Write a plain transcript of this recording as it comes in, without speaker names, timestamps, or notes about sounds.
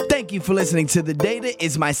Thank you for listening to the Data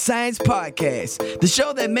is My Science podcast, the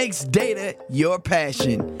show that makes data your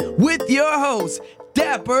passion, with your host,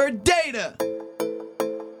 Dapper Data.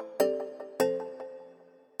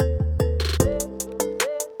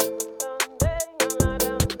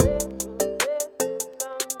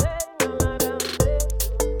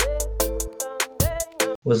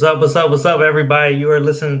 What's up, everybody? You are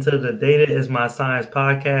listening to the Data is My Science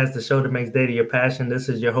podcast, the show that makes data your passion. This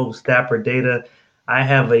is your host, Dapper Data. I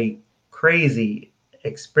have a crazy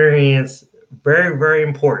experience, very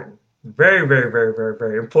important, very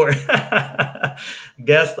important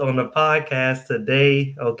guest on the podcast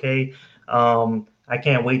today. Okay, I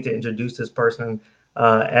can't wait to introduce this person.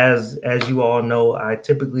 As you all know, I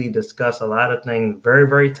typically discuss a lot of things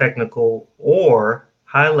very technical or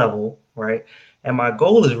high level, right? And my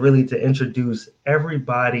goal is really to introduce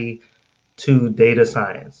everybody to data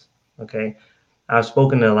science. Okay. I've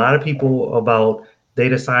spoken to a lot of people about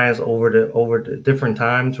data science over the different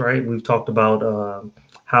times, right? We've talked about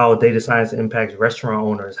how data science impacts restaurant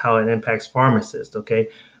owners, how it impacts pharmacists, okay?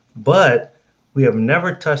 But we have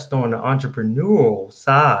never touched on the entrepreneurial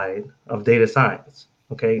side of data science,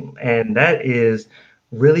 okay? And that is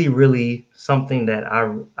really something that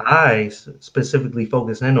I specifically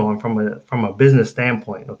focus in on from a business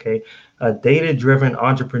standpoint, okay? A data-driven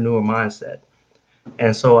entrepreneur mindset.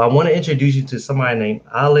 And so I want to introduce you to somebody named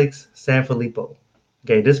Alex Sanfilippo.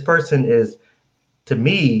 Okay, this person is, to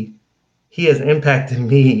me, he has impacted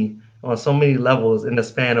me on so many levels in the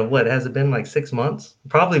span of what has it been, like 6 months?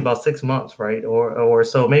 Probably about 6 months, right? Or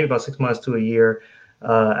so, maybe about 6 months to a year.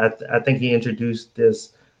 I think he introduced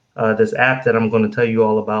this app that I'm going to tell you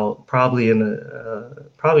all about probably in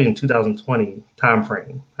 2020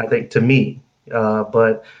 timeframe. I think, to me,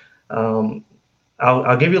 but um,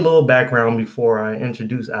 I'll give you a little background before I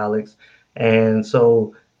introduce Alex. And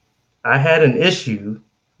so I had an issue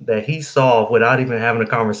that he solved without even having a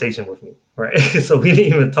conversation with me, right? So we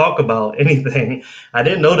didn't even talk about anything. I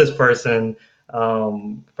didn't know this person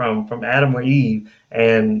from Adam or Eve,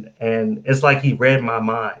 and it's like he read my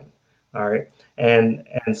mind, all right. And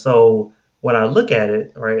so when I look at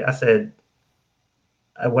it, right, I said,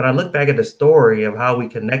 when I look back at the story of how we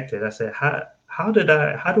connected, I said, how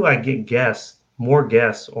do I get more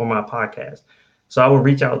guests on my podcast? So I would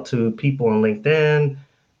reach out to people on LinkedIn,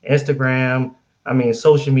 Instagram, I mean,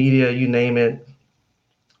 social media, you name it.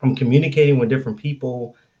 I'm communicating with different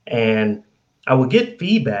people, and I would get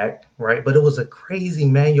feedback, right? But it was a crazy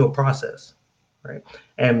manual process, right?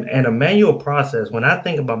 And a manual process, when I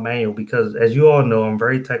think about manual, because as you all know, I'm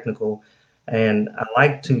very technical, and I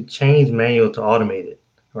like to change manual to automated,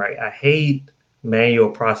 right? I hate manual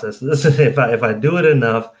processes. If I do it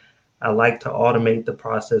enough, I like to automate the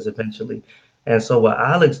process eventually. And so what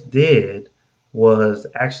Alex did was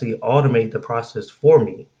actually automate the process for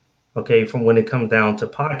me, okay, from when it comes down to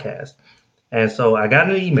podcast. And so I got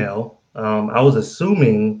an email. I was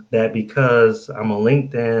assuming that because I'm on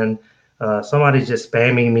LinkedIn, somebody's just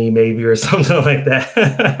spamming me, maybe, or something like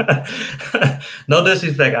that. No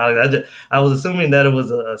disrespect, Alex. I was assuming that it was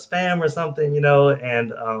a spam or something,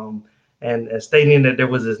 and stating that there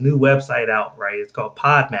was this new website out, right? It's called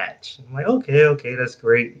Podmatch. I'm like, okay, that's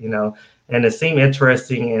great. And it seemed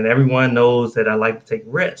interesting, and everyone knows that I like to take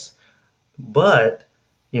risks. But,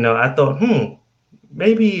 I thought,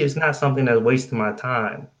 maybe it's not something that's wasting my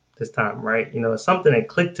time this time, right? It's something that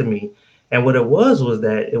clicked to me. And what it was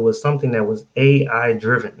that it was something that was AI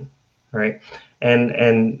driven, right?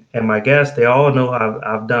 And my guests, they all know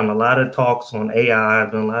I've done a lot of talks on AI.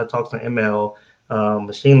 I've done a lot of talks on ML,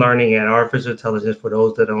 machine learning and artificial intelligence, for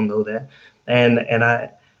those that don't know that.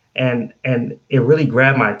 And it really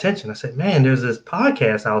grabbed my attention. I said, man, there's this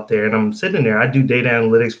podcast out there, and I'm sitting there. I do data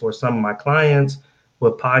analytics for some of my clients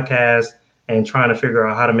with podcasts, and trying to figure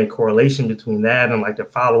out how to make correlation between that and like the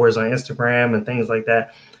followers on Instagram and things like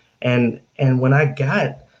that. And when I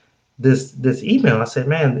got this email, I said,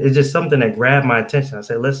 man, it's just something that grabbed my attention. I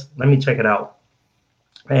said, let me check it out.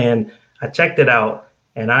 And I checked it out,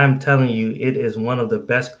 and I'm telling you, it is one of the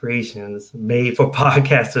best creations made for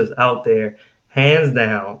podcasters out there, hands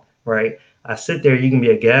down, right? I sit there, you can be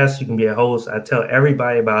a guest, you can be a host. I tell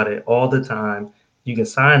everybody about it all the time. You can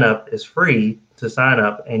sign up, it's free to sign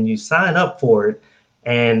up, and you sign up for it,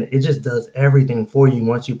 and it just does everything for you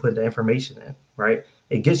once you put the information in, right?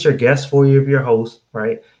 It gets your guests for you if you're a host,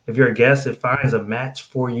 right? If you're a guest, it finds a match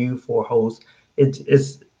for you for a host. It's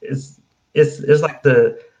like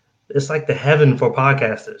the heaven for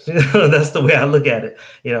podcasters. That's the way I look at it.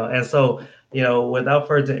 And so, without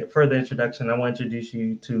further introduction, I want to introduce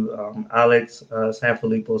you to Alex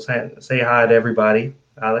Sanfilippo. Say hi to everybody,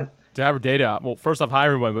 Alex. Dapper Data. Well, first off, hi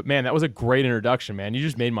everyone. But man, that was a great introduction, man. You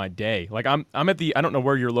just made my day. Like I'm at the, I don't know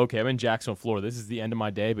where you're located. I'm in Jacksonville, Florida. This is the end of my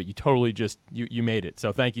day, but you totally just you made it.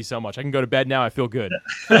 So thank you so much. I can go to bed now. I feel good.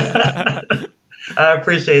 I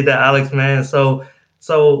appreciate that, Alex, man. So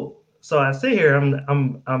I sit here,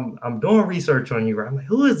 I'm doing research on you, right? I'm like,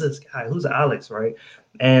 who is this guy? Who's Alex, right?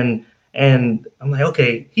 And and I'm like,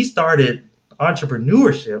 okay, he started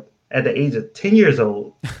entrepreneurship at the age of 10 years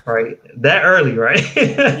old, right? That early, right?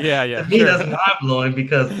 Yeah, To me, sure. that's mind blowing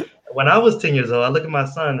because when I was 10 years old, I look at my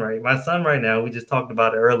son, right? My son right now, we just talked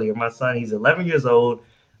about it earlier. My son, he's 11 years old.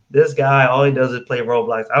 This guy, all he does is play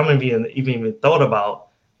Roblox. I don't even thought about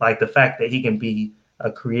like the fact that he can be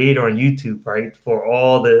a creator on YouTube, right? For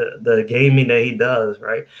all the gaming that he does,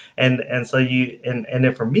 right? And so and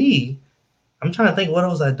then for me, I'm trying to think what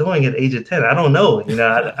was I doing at the age of 10. I don't know.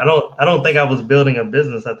 I don't think I was building a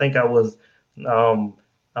business. I think I was um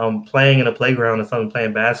playing in a playground or something,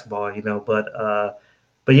 playing basketball,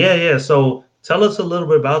 but yeah. So tell us a little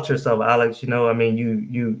bit about yourself, Alex. I mean,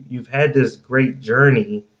 you've had this great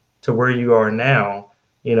journey to where you are now.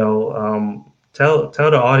 Tell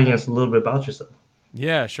the audience a little bit about yourself.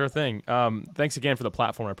 Yeah, sure thing. Thanks again for the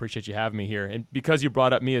platform. I appreciate you having me here. And because you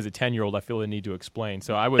brought up me as a 10-year-old, I feel the need to explain.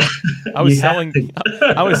 So I was You have selling,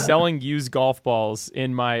 I was to. selling used golf balls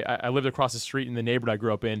in I lived across the street in the neighborhood I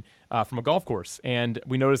grew up in from a golf course, and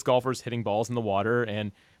we noticed golfers hitting balls in the water,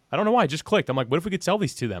 and I don't know why, it just clicked. I'm like, what if we could sell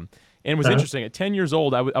these to them? And it was Uh-huh. interesting. At 10 years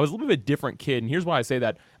old, I was a little bit of a different kid, and here's why I say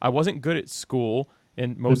that: I wasn't good at school,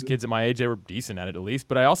 and most kids at my age they were decent at it at least,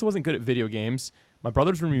 but I also wasn't good at video games. My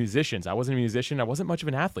brothers were musicians. I wasn't a musician. I wasn't much of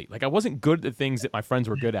an athlete. Like I wasn't good at the things that my friends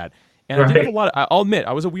were good at. And I did have a Right. lot I'll admit,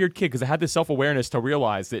 I was a weird kid because I had this self-awareness to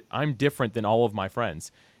realize that I'm different than all of my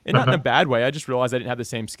friends. And not in a Uh-huh. bad way. I just realized I didn't have the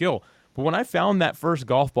same skill. But when I found that first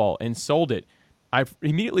golf ball and sold it, I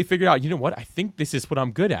immediately figured out, you know what? I think this is what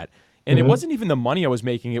I'm good at. And it Hmm. wasn't even the money I was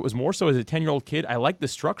making. It was more so as a 10-year-old kid, I liked the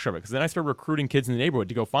structure of it because then I started recruiting kids in the neighborhood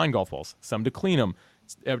to go find golf balls, some to clean them,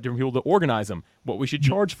 different people to organize them, what we should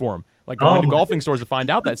charge for them, like going Oh to my golfing stores to find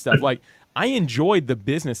out that stuff. Like I enjoyed the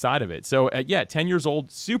business side of it. So yeah, 10 years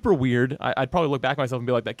old, super weird. I'd probably look back at myself and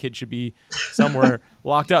be like, that kid should be somewhere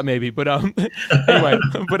locked up maybe. But anyway,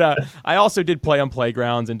 but I also did play on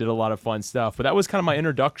playgrounds and did a lot of fun stuff. But that was kind of my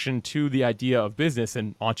introduction to the idea of business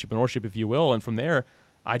and entrepreneurship, if you will. And from there,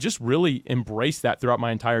 I just really embraced that throughout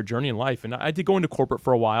my entire journey in life. And I did go into corporate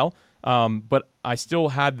for a while, but I still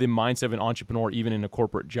had the mindset of an entrepreneur even in a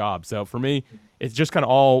corporate job. So for me, it just kind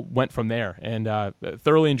of all went from there, and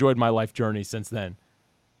thoroughly enjoyed my life journey since then.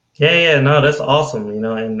 Yeah, no, that's awesome,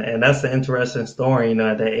 and that's an interesting story,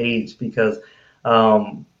 at that age because,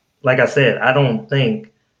 um, like I said, I don't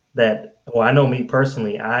think that, well, I know me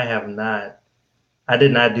personally, I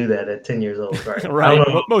did not do that at 10 years old, right? I don't Right.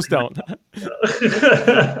 know. Most don't.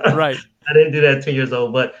 Right. I didn't do that at 10 years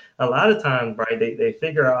old, but a lot of times, right, they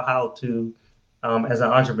figure out how to, as an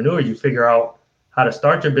entrepreneur, you figure out how to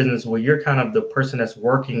start your business where you're kind of the person that's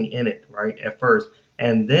working in it, right, at first.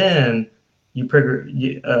 And then you figure,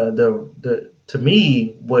 to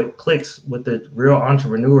me, what clicks with the real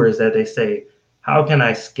entrepreneur is that they say, how can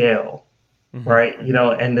I scale? Hmm. Right?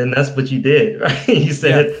 And then that's what you did, right? You Yeah.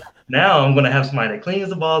 said, now I'm going to have somebody that cleans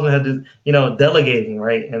the balls and have to, delegating,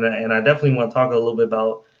 right? And I definitely want to talk a little bit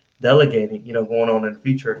about delegating, going on in the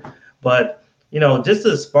future. But, just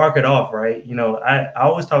to spark it off, right? I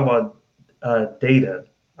always talk about data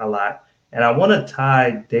a lot, and I want to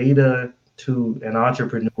tie data to an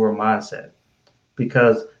entrepreneur mindset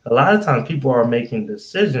because a lot of times people are making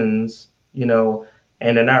decisions,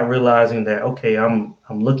 and they're not realizing that, okay, I'm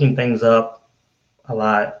looking things up a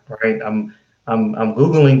lot, right? I'm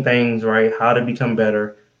googling things, right? How to become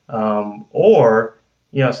better, or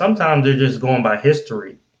sometimes they're just going by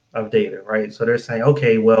history of data, right? So they're saying,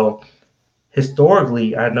 okay, well,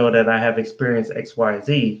 historically, I know that I have experienced X, Y,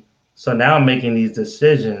 Z, so now I'm making these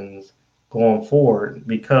decisions going forward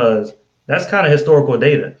because that's kind of historical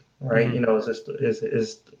data, right? Hmm.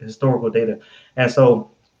 It's historical data, and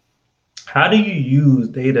so how do you use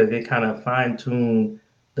data to kind of fine tune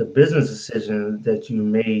the business decisions that you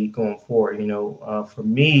made going forward? For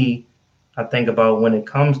me, I think about when it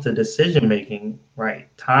comes to decision making, right?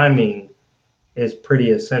 Timing is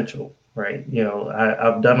pretty essential, right?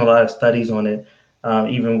 I've done a lot of studies on it.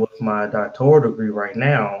 Even with my doctoral degree right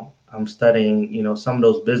now, I'm studying, some of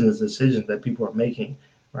those business decisions that people are making,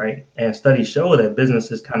 right? And studies show that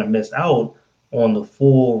businesses kind of miss out on the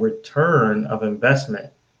full return of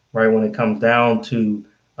investment, right? When it comes down to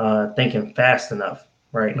thinking fast enough,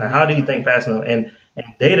 right? Like, Hmm. how do you think fast enough? And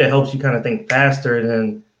data helps you kind of think faster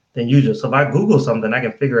than usual. So if I Google something, I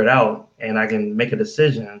can figure it out and I can make a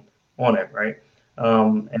decision on it, right?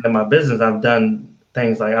 And in my business, I've done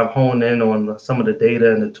things like I've honed in on some of the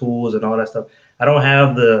data and the tools and all that stuff. I don't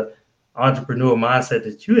have the entrepreneur mindset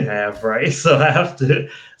that you have, right? So I have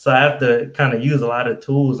to kind of use a lot of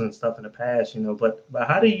tools and stuff in the past, But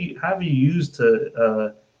how have you used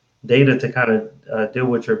data to kind of deal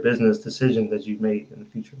with your business decisions that you've made in the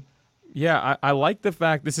future? Yeah, I like the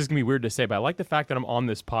fact, this is going to be weird to say, but I like the fact that I'm on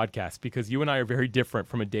this podcast because you and I are very different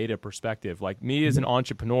from a data perspective. Like me as an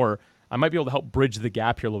entrepreneur, I might be able to help bridge the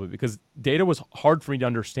gap here a little bit because data was hard for me to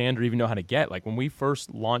understand or even know how to get. Like when we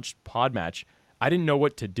first launched Podmatch, I didn't know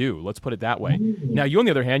what to do. Let's put it that way. Now, you, on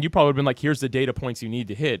the other hand, you probably would have been like, here's the data points you need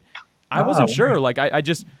to hit. I wasn't sure. Like I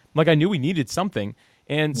just, like I knew we needed something.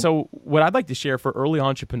 And so what I'd like to share for early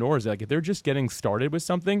entrepreneurs, like if they're just getting started with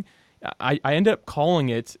something, I end up calling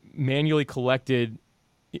it manually collected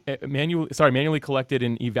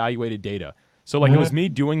and evaluated data. So like it was me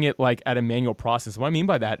doing it like at a manual process. What I mean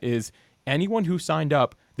by that is anyone who signed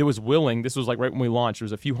up that was willing, this was like right when we launched, there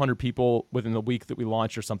was a few hundred people within the week that we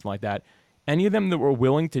launched or something like that. Any of them that were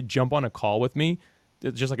willing to jump on a call with me,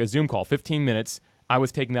 just like a Zoom call, 15 minutes, I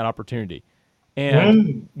was taking that opportunity.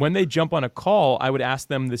 And when they jump on a call, I would ask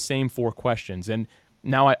them the same 4 questions. And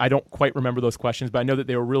now I don't quite remember those questions, but I know that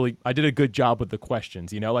they were I did a good job with the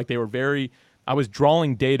questions, like they were I was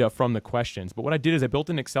drawing data from the questions. But what I did is I built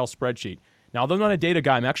an Excel spreadsheet. Now, although I'm not a data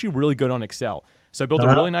guy, I'm actually really good on Excel. So I built a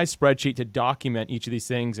really nice spreadsheet to document each of these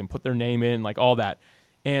things and put their name in, like all that.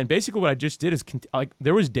 And basically what I just did is like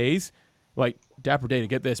there was days like Dapper Data,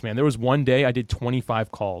 get this, man. There was one day I did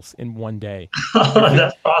 25 calls in one day.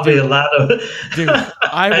 That's probably a lot of. Dude,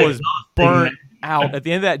 I was burnt out at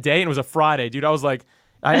the end of that day, and it was a Friday, dude. I was like,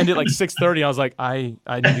 I ended at like 6:30. I was like, I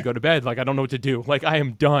need to go to bed. Like, I don't know what to do. Like, I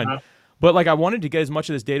am done. But like, I wanted to get as much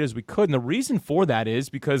of this data as we could, and the reason for that is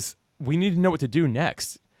because we need to know what to do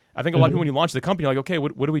next. I think a lot of people, when you launch the company, are like, okay,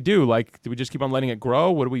 what do we do? Like, do we just keep on letting it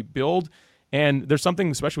grow? What do we build? And there's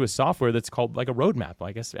something, especially with software, that's called like a roadmap.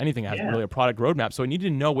 I guess anything has really a product roadmap. So I needed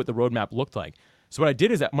to know what the roadmap looked like. So what I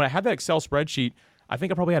did is that when I had that Excel spreadsheet, I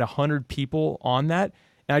think I probably had 100 people on that.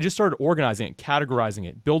 And I just started organizing it, categorizing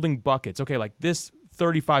it, building buckets. Okay, like this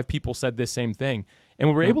 35 people said this same thing. And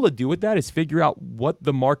what we're able to do with that is figure out what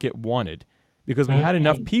the market wanted. Because we had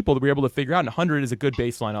enough people that we were able to figure out, and 100 is a good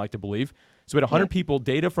baseline, I like to believe. So we had 100 people,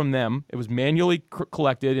 data from them. It was manually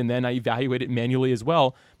collected, and then I evaluated it manually as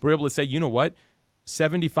well. But we were able to say, you know what?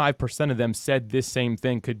 75% of them said this same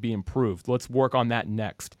thing could be improved. Let's work on that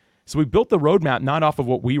next. So we built the roadmap not off of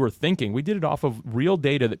what we were thinking. We did it off of real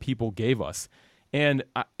data that people gave us. And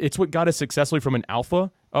it's what got us successfully from an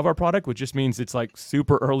alpha of our product, which just means it's like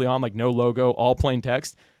super early on, like no logo, all plain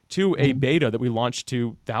text, to a beta that we launched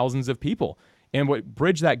to thousands of people. And what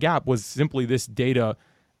bridged that gap was simply this data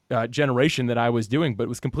generation that I was doing, but it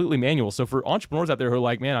was completely manual. So for entrepreneurs out there who are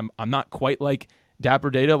like, man, I'm not quite like Dapper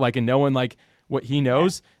Data, like in knowing like what he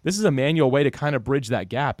knows, this is a manual way to kind of bridge that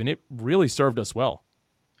gap. And it really served us well.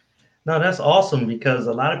 No, that's awesome because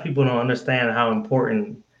a lot of people don't understand how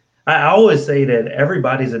important. I always say that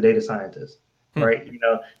everybody's a data scientist, right?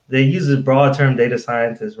 They use this broad term data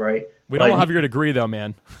scientist, right? We don't all have your degree though,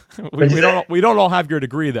 man. we don't all have your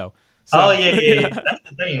degree though. So. Yeah. That's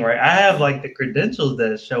the thing, right? I have like the credentials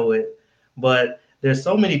that show it, but there's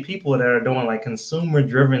so many people that are doing like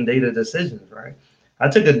consumer-driven data decisions, right? I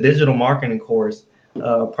took a digital marketing course,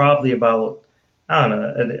 probably about I don't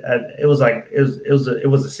know. It was a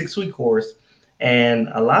 6-week course, and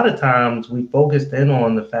a lot of times we focused in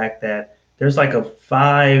on the fact that there's like a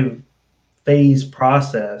 5-phase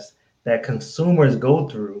process that consumers go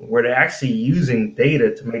through where they're actually using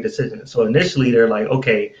data to make decisions. So initially they're like,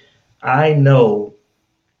 okay, I know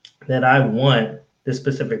that I want this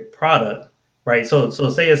specific product, right? So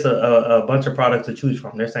say it's a bunch of products to choose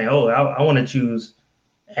from. They're saying, oh, I want to choose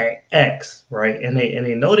X, right? And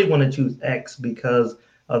they know they want to choose X because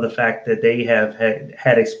of the fact that they have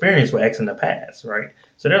had experience with X in the past, right?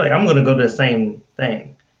 So they're like, I'm going to go to the same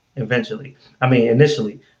thing initially.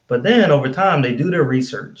 But then over time, they do their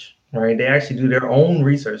research, right? They actually do their own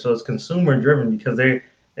research. So it's consumer driven because they're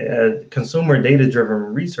consumer data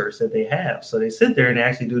driven research that they have. So they sit there and they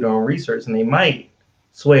actually do their own research, and they might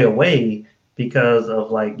sway away because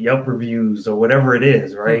of like Yelp reviews or whatever it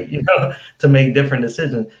is, right? To make different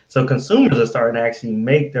decisions. So consumers are starting to actually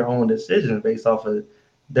make their own decisions based off of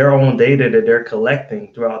their own data that they're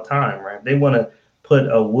collecting throughout time, right? If they want to put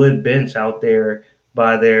a wood bench out there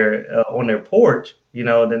by their on their porch,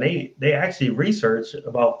 then they actually research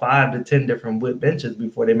about 5 to 10 different wood benches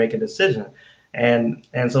before they make a decision. And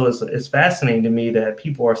so it's fascinating to me that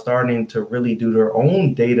people are starting to really do their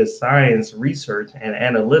own data science research and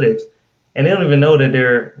analytics, and they don't even know that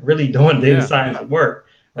they're really doing data science work,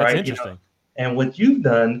 right? That's interesting. And what you've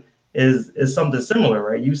done is something similar,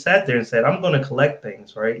 right? You sat there and said, I'm going to collect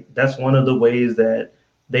things, right? That's one of the ways that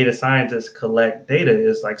data scientists collect data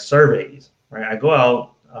is like surveys, right? I go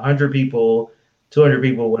out 100 people, 200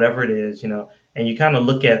 people, whatever it is, and you kind of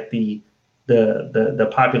look at the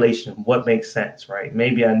population, what makes sense, right?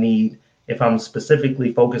 Maybe I need, if I'm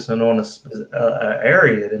specifically focusing on a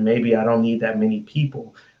area, then maybe I don't need that many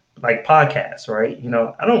people, like podcasts, right?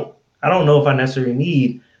 I don't know if I necessarily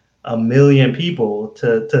need a million people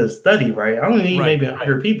to study, right? I only need Right. maybe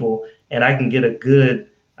 100 people, and I can get a good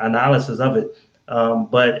analysis of it.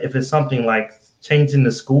 But if it's something like changing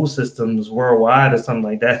the school systems worldwide or something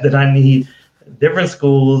like that, then I need different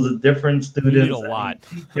schools, different You need a students, I need lot.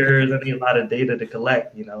 teachers, I need a lot of data to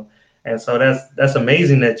collect. And so that's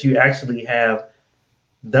amazing that you actually have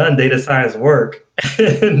done data science work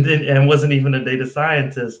and wasn't even a data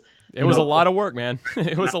scientist. It was a lot of work, man.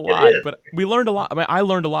 It was a It lot, is. but we learned a lot. I mean, I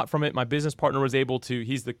learned a lot from it. My business partner was able to,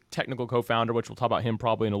 he's the technical co-founder, which we'll talk about him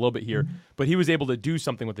probably in a little bit here, but he was able to do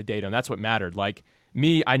something with the data, and that's what mattered. Like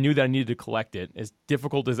me, I knew that I needed to collect it, as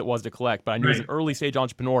difficult as it was to collect, but I knew as an Right. early stage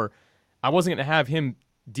entrepreneur, I wasn't going to have him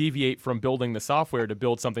deviate from building the software to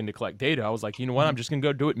build something to collect data. I was like, you know what? I'm just going to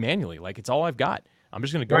go do it manually. Like it's all I've got. I'm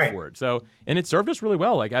just going to go Right. for it. So, and it served us really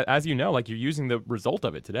well. Like as you know, like you're using the result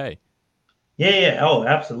of it today. Yeah, yeah. Oh,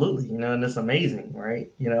 absolutely. And it's amazing,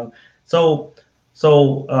 right? So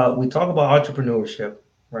we talk about entrepreneurship,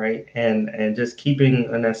 right? And just keeping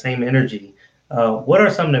in that same energy. What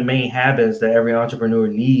are some of the main habits that every entrepreneur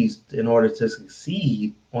needs in order to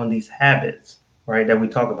succeed on these habits, right? That we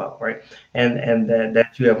talk about, right? And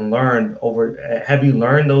that you have learned over. Have you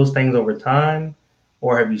learned those things over time,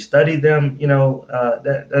 or have you studied them?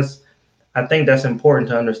 That's I think that's important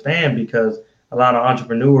to understand because a lot of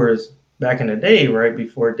entrepreneurs back in the day, right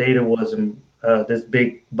before data was this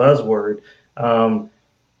big buzzword, um,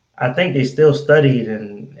 I think they still studied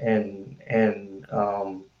and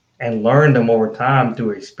learned them over time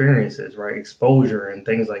through experiences, right, exposure and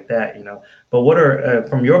things like that. But what are,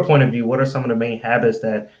 from your point of view, what are some of the main habits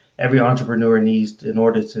that every entrepreneur needs in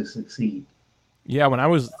order to succeed? Yeah, when I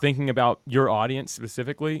was thinking about your audience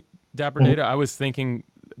specifically, Dapper Mhm. Data, I was thinking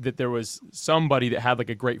that there was somebody that had like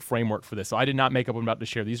a great framework for this. So I did not make up what I'm about to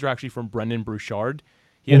share. These are actually from Brendan Bouchard.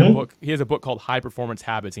 He had a Mhm. book. He has a book called High Performance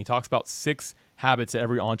Habits, and he talks about 6 habits that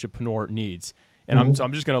every entrepreneur needs. And Mhm.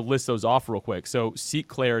 I'm just going to list those off real quick. So seek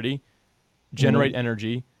clarity, generate Mhm.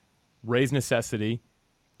 energy, raise necessity,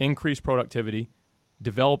 increase productivity,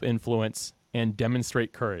 develop influence, and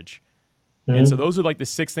demonstrate courage. And so Mhm. those are like the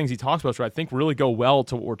 6 things he talks about, which I think really go well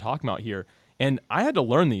to what we're talking about here. And I had to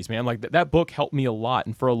learn these, man. Like that book helped me a lot.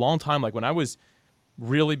 And for a long time, like when I was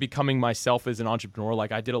really becoming myself as an entrepreneur,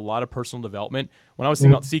 like I did a lot of personal development. When I was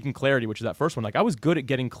thinking about Mhm. seeking clarity, which is that first one, like I was good at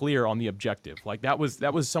getting clear on the objective. Like that was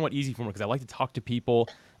somewhat easy for me because I like to talk to people.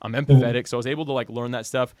 I'm Mhm. empathetic, so I was able to like learn that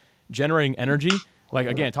stuff. Generating energy, like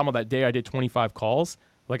again, talking about that day I did 25 calls.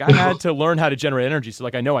 Like I had to learn how to generate energy. So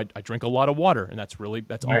like I know I drink a lot of water, and that's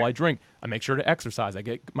all Right. I drink. I make sure to exercise. I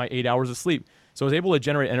get my 8 hours of sleep. So I was able to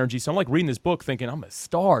generate energy. So I'm like reading this book thinking I'm a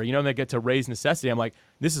star, and I get to raise necessity. I'm like,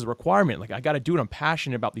 this is a requirement. Like I got to do it. I'm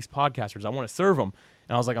passionate about these podcasters. I want to serve them.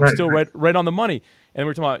 And I was like, I'm Right. still Right. right on the money. And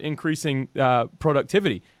we're talking about increasing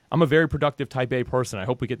productivity. I'm a very productive type A person. I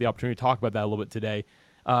hope we get the opportunity to talk about that a little bit today.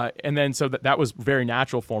 And then so that was very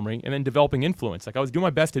natural for me. And then developing influence. Like I was doing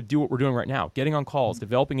my best to do what we're doing right now, getting on calls,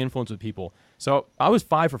 developing influence with people. So I was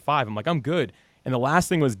 5 for 5. I'm like, I'm good. And the last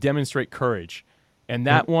thing was demonstrate courage. And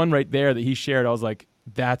that one right there that he shared, I was like,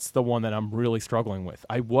 that's the one that I'm really struggling with.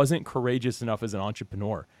 I wasn't courageous enough as an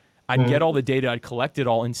entrepreneur. I'd get all Mhm. the data, I'd collect it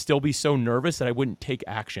all, and still be so nervous that I wouldn't take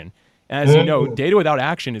action. And as you know, Mhm. data without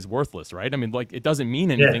action is worthless, right? I mean, like it doesn't mean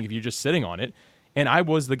Yeah. anything if you're just sitting on it. And I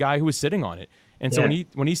was the guy who was sitting on it. And so Yeah.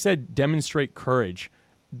 when he said demonstrate courage,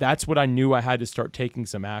 that's what I knew I had to start taking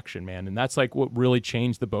some action, man. And that's like what really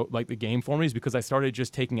changed the game for me is because I started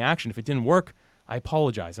just taking action. If it didn't work, I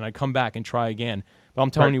apologize and I come back and try again. But I'm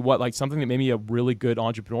telling Right. you what, like something that made me a really good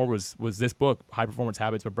entrepreneur was this book, High Performance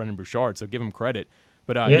Habits by Brendan Bouchard. So give him credit.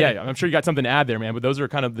 But Yeah. yeah, I'm sure you got something to add there, man. But those are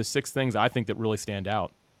kind of the 6 things I think that really stand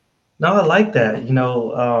out. No, I like that.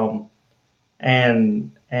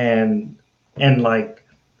 And like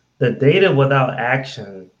the data without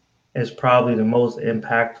action is probably the most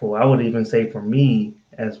impactful. I would even say for me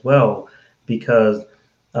as well, because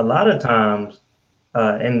a lot of times,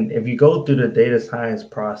 and if you go through the data science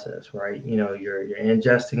process, right? You're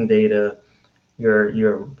ingesting data,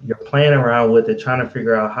 you're playing around with it, trying to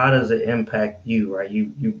figure out how does it impact you, right?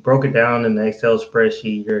 You broke it down in the Excel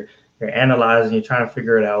spreadsheet, you're analyzing, you're trying to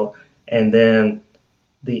figure it out, and then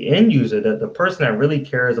the end user, the person that really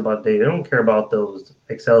cares about data, they don't care about those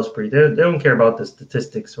Excel spreadsheets. They don't care about the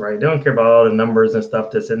statistics, right? They don't care about all the numbers and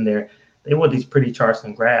stuff that's in there. They want these pretty charts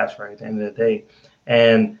and graphs, right, at the end of the day.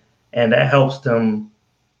 And that helps them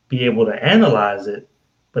be able to analyze it.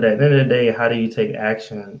 But at the end of the day, how do you take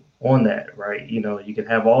action on that, right? You can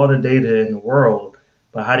have all the data in the world,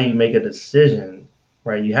 but how do you make a decision,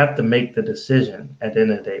 right? You have to make the decision at the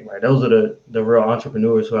end of the day, right? Those are the real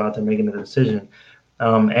entrepreneurs who are out there making the decision.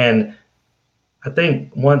 And I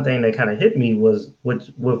think one thing that kind of hit me was with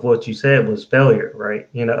what you said was failure, right?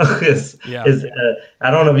 I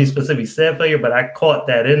don't know if you specifically said failure, but I caught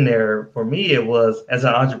that in there. For me, it was as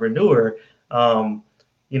an entrepreneur,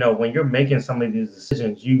 when you're making some of these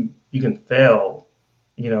decisions, you can fail,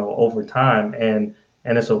 over time, and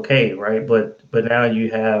it's okay, right? But now you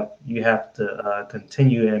have to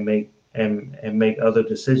continue and make other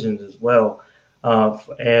decisions as well,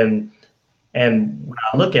 and when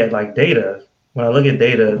I look at like data,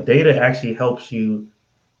 data actually helps you.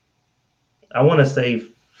 I want to say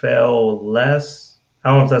fail less. I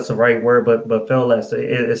don't know if that's the right word, but fail less.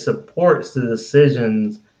 It supports the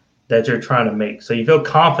decisions that you're trying to make. So you feel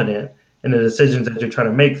confident in the decisions that you're trying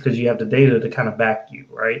to make because you have the data to kind of back you,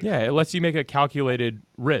 right? Yeah, it lets you make a calculated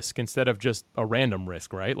risk instead of just a random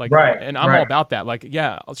risk, right? Like, right, and I'm all about that. Like,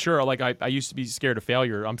 yeah, sure. Like, I used to be scared of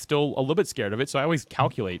failure. I'm still a little bit scared of it, so I always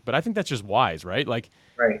calculate. But I think that's just wise, right? Like,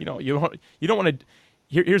 right. You don't want to.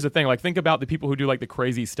 Here's the thing. Like, think about the people who do like the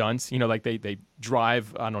crazy stunts. Like they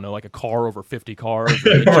drive, I don't know, like a car over 50 cars,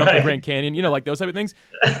 or they jump the Grand Canyon. Like those type of things.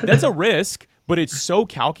 That's a risk. But it's so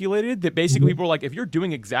calculated that basically people are like, if you're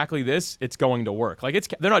doing exactly this, it's going to work. Like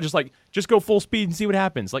they're not just like, just go full speed and see what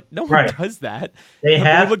happens. Like no one does that. We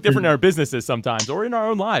look different in our businesses sometimes or in our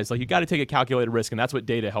own lives. Like you got to take a calculated risk, and that's what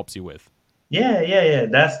data helps you with. Yeah.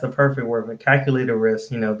 That's the perfect word, a calculated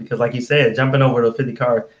risk, because like you said, jumping over the 50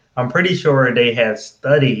 cars, I'm pretty sure they have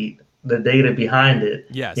studied the data behind it,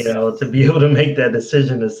 yes. To be able to make that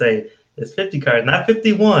decision to say it's 50 cars, not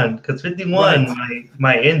 51, because 51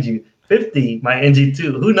 might end you. 50 might end you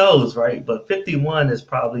too. Who knows, right? But 51 is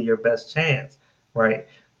probably your best chance, right,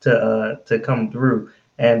 to come through.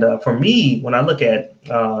 And for me, when I look at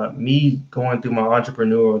me going through my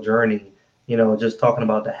entrepreneurial journey, just talking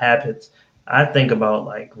about the habits, I think about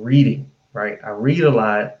like reading, right? I read a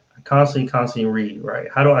lot. I constantly read, right?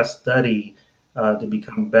 How do I study to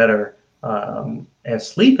become better? And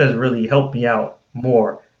sleep has really helped me out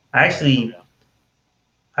more. I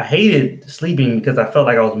hated sleeping because I felt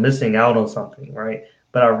like I was missing out on something, right?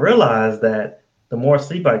 But I realized that the more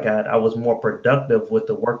sleep I got, I was more productive with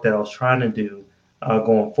the work that I was trying to do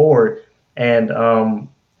going forward. And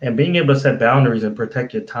being able to set boundaries and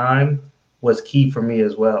protect your time was key for me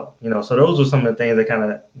as well. So those were some of the things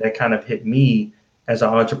that kind of hit me as an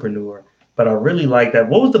entrepreneur. But I really like that.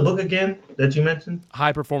 What was the book again that you mentioned?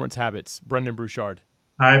 High Performance Habits, Brendon Burchard.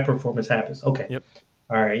 High Performance Habits. Okay. Yep.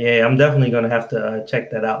 All right. Yeah, I'm definitely going to have to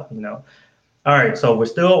check that out. All right. So we're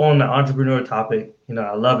still on the entrepreneur topic.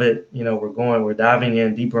 I love it. We're diving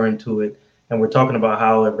in deeper into it, and we're talking about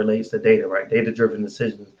how it relates to data, right? Data-driven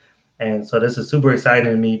decisions. And so this is super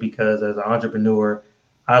exciting to me because as an entrepreneur,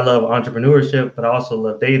 I love entrepreneurship, but I also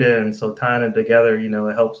love data. And so tying it together,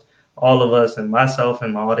 it helps all of us and myself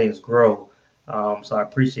and my audience grow. So I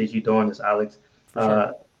appreciate you doing this, Alex.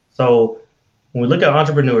 Sure. So when we look at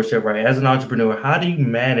entrepreneurship, right, as an entrepreneur, how do you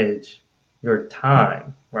manage your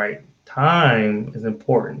time, right? Time is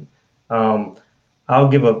important. I'll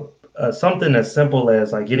give a something as simple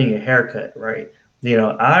as like getting a haircut, right?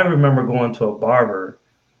 I remember going to a barber,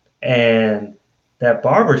 and that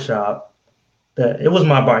barber shop, it was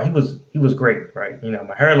my bar. He was great, right?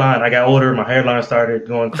 My hairline. I got older. My hairline started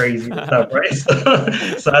going crazy and stuff,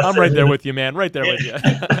 right? So I'm right there with you, man. Right there with you.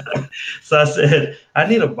 So I said, I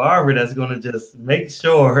need a barber that's going to just make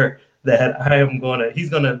sure that he's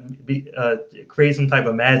going to be create some type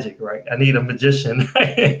of magic, right? I need a magician,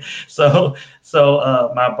 right? So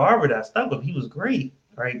my barber that I stuck with, he was great,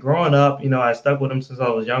 right? Growing up, I stuck with him since I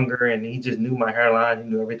was younger, and he just knew my hairline. He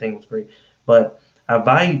knew everything was great, but I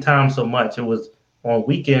valued time so much. It was on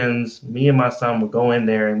weekends, me and my son would go in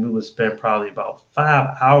there and we would spend probably about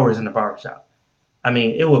 5 hours in the barbershop. I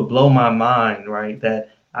mean, it would blow my mind, right?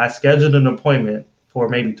 That I scheduled an appointment for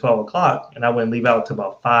maybe 12 o'clock and I wouldn't leave out till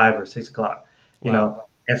about 5 or 6 o'clock, you know?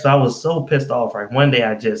 And so I was so pissed off, right? One day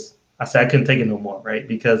I said I couldn't take it no more, right?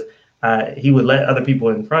 Because he would let other people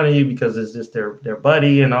in front of you because it's just their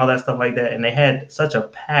buddy and all that stuff like that. And they had such a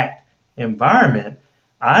packed environment.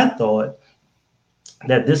 I thought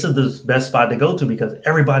that this is the best spot to go to because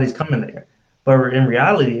everybody's coming there. But in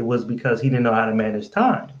reality, it was because he didn't know how to manage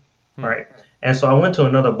time, right? And so I went to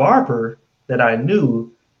another barber that I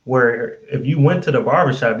knew where if you went to the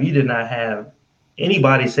barbershop, you did not have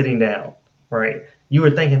anybody sitting down, right? You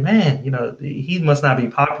were thinking, man, he must not be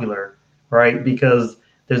popular, right? Because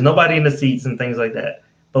there's nobody in the seats and things like that.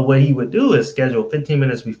 But what he would do is schedule 15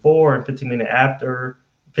 minutes before and 15 minutes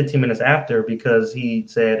after, because he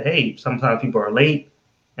said, hey, sometimes people are late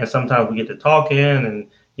and sometimes we get to talking and,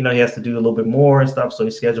 he has to do a little bit more and stuff. So he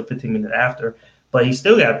scheduled 15 minutes after, but he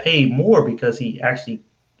still got paid more because he actually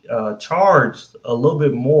charged a little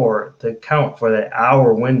bit more to count for that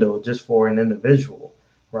hour window just for an individual,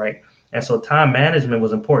 right? And so time management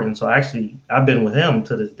was important. So actually, I've been with him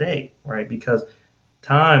to this day, right? Because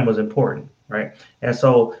time was important, right? And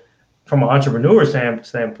so from an entrepreneur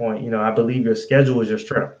standpoint, I believe your schedule is your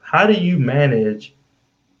strength. How do you manage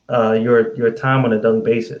your time on a daily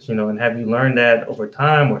basis, and have you learned that over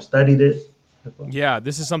time or studied it? Yeah,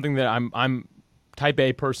 this is something that I'm type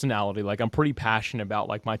A personality. Like I'm pretty passionate about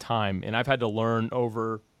like my time, and I've had to learn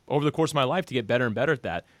over the course of my life to get better and better at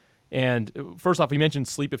that. And first off, you mentioned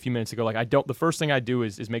sleep a few minutes ago. Like the first thing I do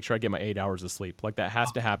is make sure I get my 8 hours of sleep. Like that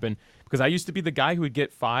has to happen, because I used to be the guy who would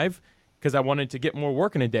get 5 because I wanted to get more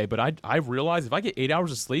work in a day. But I realized if I get 8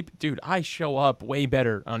 hours of sleep, dude, I show up way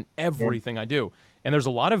better on everything I do. And there's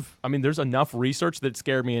there's enough research that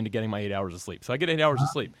scared me into getting my 8 hours of sleep. So I get 8 hours of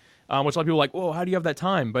sleep, which a lot of people are like, whoa, how do you have that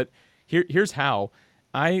time? But here's how.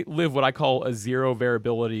 I live what I call a zero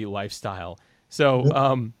variability lifestyle.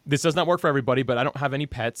 So this does not work for everybody, but I don't have any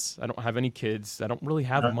pets. I don't have any kids. I don't really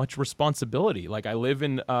have much responsibility. Like I live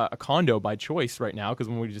in a condo by choice right now, because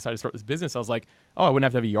when we decided to start this business, I was like, oh, I wouldn't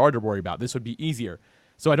have to have a yard to worry about. This would be easier.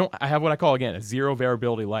 So I have what I call, again, a zero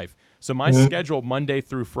variability life. So my schedule Monday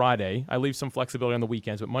through Friday, I leave some flexibility on the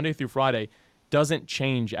weekends, but Monday through Friday doesn't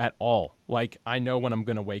change at all. Like I know when I'm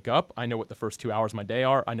going to wake up. I know what the first 2 hours of my day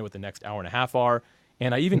are. I know what the next hour and a half are.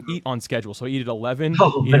 And I even eat on schedule. So I eat at 11,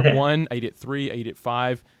 eat at 1, I eat at 3, I eat at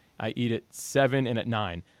 5, I eat at 7, and at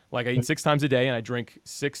 9. Like I eat 6 times a day, and I drink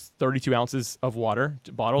 6 32 ounces of water,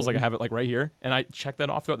 bottles, like I have it like right here. And I check that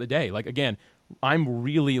off throughout the day. Like, again, I'm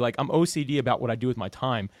really I'm OCD about what I do with my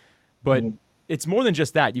time. But it's more than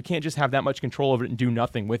just that. You can't just have that much control over it and do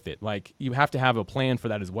nothing with it. Like you have to have a plan for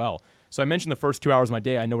that as well. So I mentioned the first 2 hours of my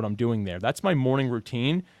day, I know what I'm doing there. That's my morning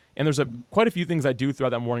routine. And there's quite a few things I do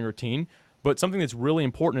throughout that morning routine. But something that's really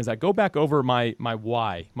important is I go back over my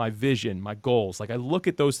why, my vision, my goals. Like I look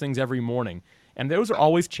at those things every morning, and those are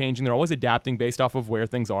always changing. They're always adapting based off of where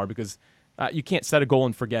things are, because you can't set a goal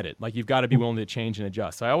and forget it. Like you've got to be willing to change and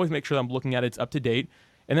adjust. So I always make sure that I'm looking at it, it's up to date.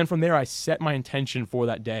 And then from there, I set my intention for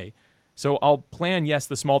that day. So I'll plan, yes,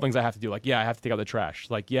 the small things I have to do. Like, yeah, I have to take out the trash.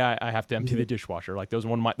 Like, yeah, I have to empty the dishwasher. Like those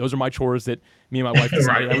are my chores that me and my wife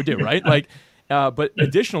decided I would do, right? Like, but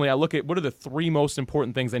additionally, I look at what are the 3 most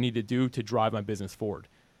important things I need to do to drive my business forward.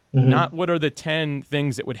 Not what are the 10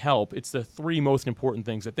 things that would help. It's the 3 most important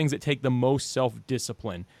things, the things that take the most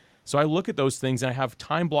self-discipline. So I look at those things, and I have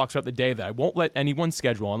time blocks throughout the day that I won't let anyone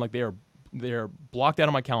schedule on. Like they're blocked out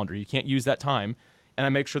on my calendar. You can't use that time. And I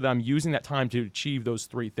make sure that I'm using that time to achieve those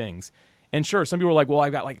 3 things. And sure, some people are like, well,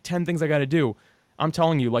 I've got like 10 things I got to do. I'm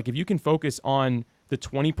telling you, like if you can focus on the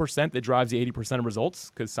 20% that drives the 80% of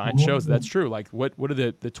results, because science shows that's true. Like what are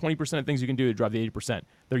the 20% of things you can do to drive the 80%?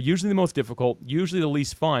 They're usually the most difficult, usually the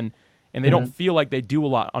least fun, and they don't feel like they do a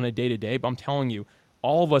lot on a day-to-day. But I'm telling you,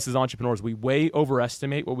 all of us as entrepreneurs, we way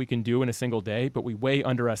overestimate what we can do in a single day, but we way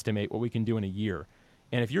underestimate what we can do in a year.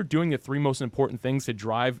 And if you're doing the 3 most important things to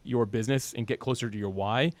drive your business and get closer to your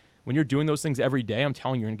why, when you're doing those things every day, I'm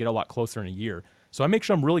telling you, you're going to get a lot closer in a year. So I make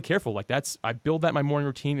sure I'm really careful. Like I build that in my morning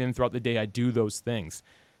routine, and throughout the day, I do those things.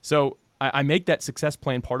 So I make that success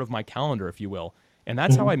plan part of my calendar, if you will. And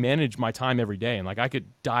that's how I manage my time every day. And like I could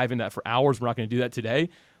dive into that for hours. We're not going to do that today.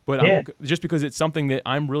 But just because it's something that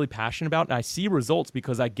I'm really passionate about, and I see results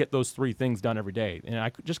because I get those 3 things done every day. And I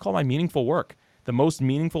could just call my meaningful work. The most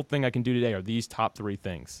meaningful thing I can do today are these top 3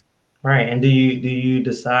 things. Right. And do you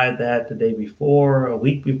decide that the day before, a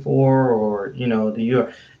week before, or, do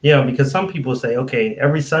you, because some people say, okay,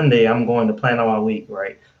 every Sunday I'm going to plan out my week,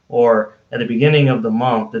 right? Or at the beginning of the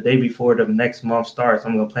month, the day before the next month starts,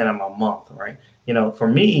 I'm going to plan out my month, right? For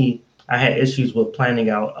me, I had issues with planning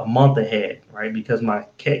out a month ahead, right? Because my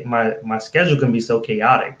schedule can be so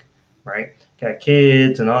chaotic, right? Got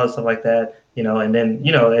kids and all that stuff like that, and then,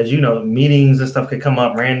 as meetings and stuff could come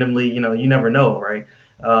up randomly, you never know, right?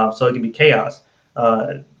 So it can be chaos.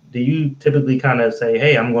 Do you typically kind of say,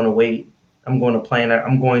 hey, I'm going to wait. I'm going to plan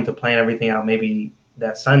everything out maybe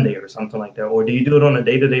that Sunday or something like that? Or do you do it on a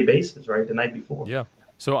day-to-day basis, right? The night before? Yeah.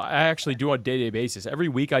 So I actually do on a day-to-day basis. Every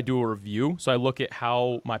week I do a review. So I look at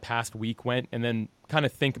how my past week went and then kind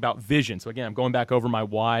of think about vision. So again, I'm going back over my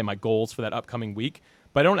why, my goals for that upcoming week.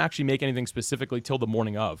 but I don't actually make anything specifically till the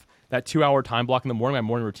morning of. That 2-hour time block in the morning, my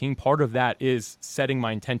morning routine, part of that is setting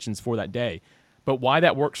my intentions for that day. But why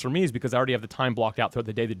that works for me is because I already have the time blocked out throughout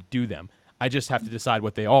the day to do them. I just have to decide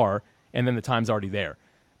what they are, and then the time's already there.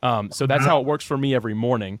 So that's how it works for me every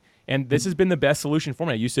morning. And this has been the best solution for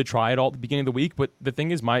me. I used to try it all at the beginning of the week, but the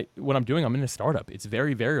thing is, what I'm doing, I'm in a startup. It's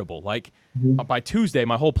very variable. Like by Tuesday,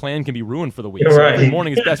 my whole plan can be ruined for the week. You're So right. every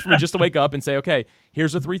morning is best for me just to wake up and say, okay,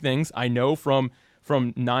 here's the 3 things. I know from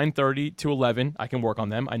 9:30 to 11, I can work on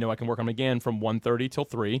them. I know I can work on them again from 1:30 till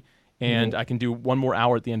 3, and I can do 1 more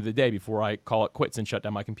hour at the end of the day before I call it quits and shut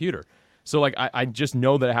down my computer. So like I just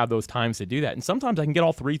know that I have those times to do that. And sometimes I can get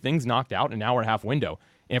all 3 things knocked out in an hour and a half window.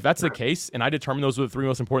 And if that's the case, and I determine those are the 3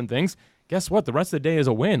 most important things, guess what? The rest of the day is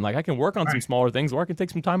a win. Like I can work on some smaller things, or I can take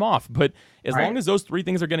some time off. But as long as those 3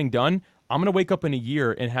 things are getting done, I'm going to wake up in a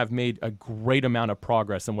year and have made a great amount of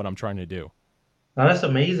progress in what I'm trying to do. Now that's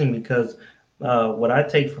amazing because what I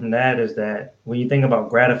take from that is that when you think about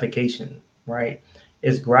gratification, right?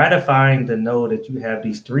 It's gratifying to know that you have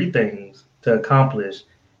these 3 things to accomplish.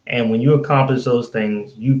 And when you accomplish those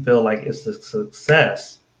things, you feel like it's a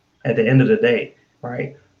success at the end of the day,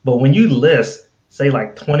 right? But when you list, say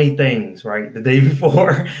like 20 things, right, the day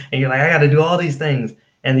before, and you're like, I got to do all these things.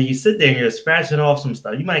 And then you sit there and you're scratching off some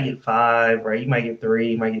stuff. You might get 5, right? You might get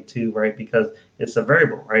 3, you might get 2, right? Because it's a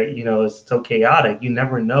variable, right? You know, it's so chaotic. You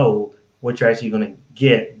never know what you're actually going to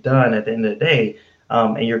get done at the end of the day.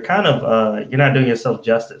 And you're kind of, you're not doing yourself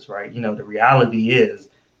justice, right? You know, the reality is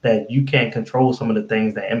that you can't control some of the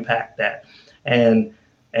things that impact that. And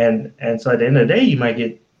so at the end of the day, you might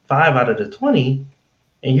get 5 out of the 20,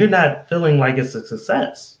 and you're not feeling like it's a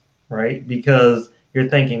success, right? Because you're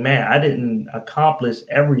thinking, man, I didn't accomplish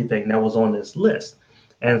everything that was on this list.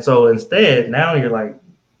 And so instead, now you're like,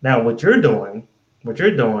 now what you're doing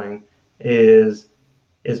is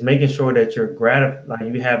making sure that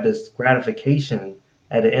you have this gratification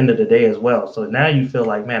at the end of the day as well. So now you feel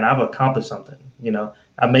like, man, I've accomplished something. You know,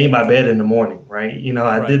 I made my bed in the morning, right? You know,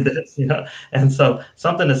 I did this, you know. And so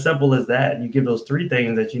something as simple as that, you give those 3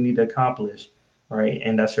 things that you need to accomplish, right?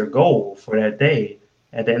 And that's your goal for that day.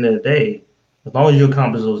 At the end of the day, as long as you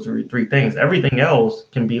accomplish those three things, everything else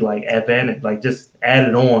can be like advantage, like just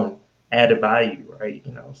added value, right?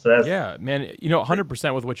 You know, so that's man. You know,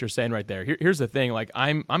 100% with what you're saying right there. Here's the thing. Like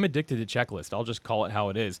I'm addicted to checklist. I'll just call it how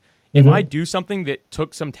it is. If I do something that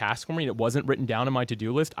took some task for me and it wasn't written down in my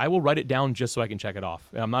to-do list, I will write it down just so I can check it off.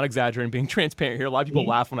 And I'm not exaggerating, being transparent here. A lot of people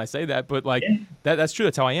laugh when I say that, but like that's true.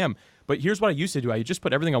 That's how I am. But here's what I used to do. I just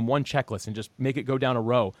put everything on one checklist and just make it go down a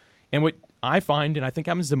row. And what I find, and I think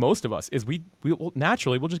happens to most of us, is we'll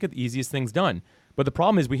just get the easiest things done. But the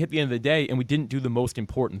problem is we hit the end of the day and we didn't do the most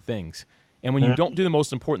important things. And when you don't do the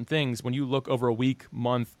most important things, when you look over a week,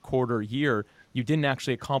 month, quarter, year, you didn't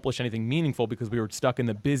actually accomplish anything meaningful because we were stuck in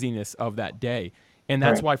the busyness of that day. And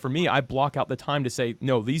that's why for me, I block out the time to say,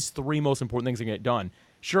 no, these 3 most important things are going to get done.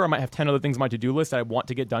 Sure, I might have 10 other things on my to-do list that I want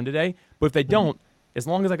to get done today, but if they don't, as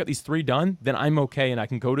long as I got these 3 done, then I'm okay and I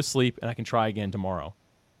can go to sleep and I can try again tomorrow.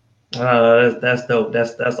 That's dope.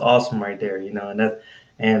 That's awesome right there. You know,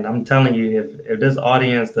 and I'm telling you, if this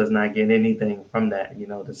audience does not get anything from that, you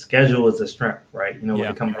know, the schedule is a strength, right? You know,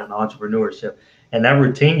 when it comes to entrepreneurship, and that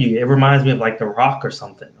routine, it reminds me of like The Rock or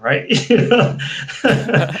something, right? You know?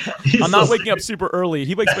 I'm not waking up super early.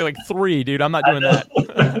 He wakes up at like 3, dude. I'm not doing that.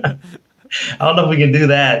 I don't know if we can do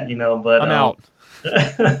that, you know, but I'm out.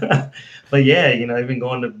 But yeah, you know, even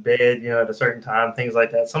going to bed, you know, at a certain time, things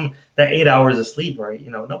like that. That 8 hours of sleep, right?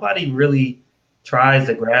 You know, nobody really tries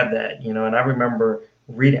to grab that, you know. And I remember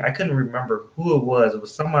reading, I couldn't remember who it was. It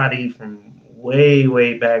was somebody from way,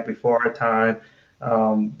 way back before our time.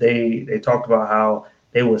 They talked about how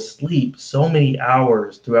they would sleep so many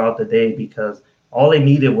hours throughout the day because all they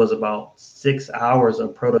needed was about 6 hours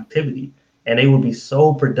of productivity, and they would be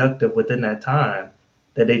so productive within that time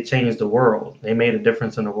that they changed the world. They made a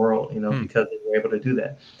difference in the world, you know, because they were able to do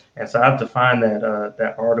that. And so I have to find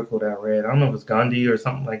that article that I read. I don't know if it's Gandhi or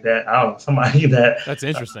something like that. I don't know, somebody that. That's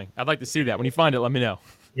interesting. I'd like to see that. When you find it, let me know.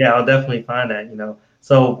 Yeah, I'll definitely find that, you know.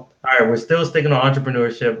 So, all right, we're still sticking on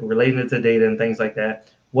entrepreneurship, relating it to data and things like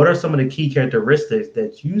that. What are some of the key characteristics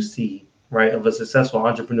that you see, right, of a successful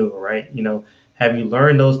entrepreneur, right? You know, have you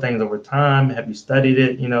learned those things over time? Have you studied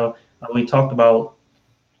it? You know, we talked about,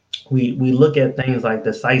 we look at things like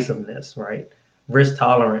decisiveness, right? Risk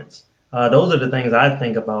tolerance. Those are the things I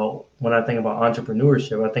think about when I think about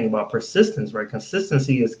entrepreneurship. I think about persistence, right?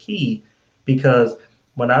 Consistency is key because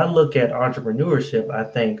when I look at entrepreneurship, I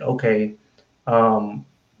think, okay,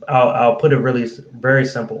 I'll put it really very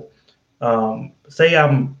simple. Say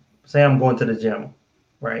I'm going to the gym,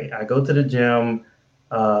 right? I go to the gym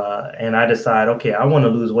and I decide, okay, I want to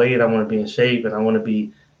lose weight, I want to be in shape, and I want to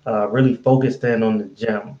be really focused in on the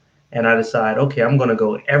gym. And I decide, okay, I'm going to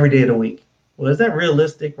go every day of the week. Well, is that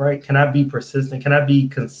realistic, right? Can I be persistent? Can I be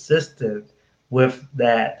consistent with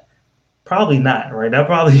that? Probably not, right? That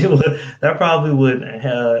probably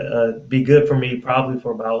would be good for me probably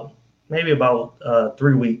for maybe about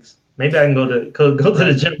 3 weeks. Maybe I can go to the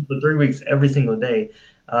Right. gym for 3 weeks every single day,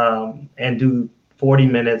 and do 40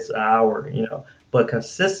 minutes an hour, But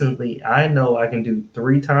consistently, I know I can do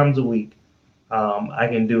 3 times a week. I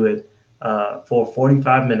can do it for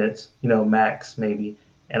 45 minutes, max maybe,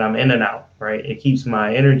 and I'm in and out, right? It keeps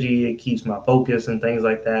my energy, it keeps my focus and things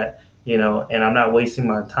like that, and I'm not wasting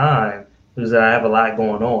my time because I have a lot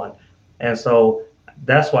going on. And so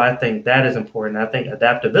that's why I think that is important. I think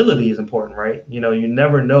adaptability is important, right? You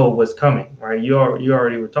never know what's coming, right? You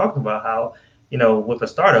already were talking about how, with a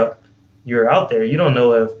startup, you're out there, you don't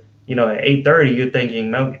know if at 8:30 you're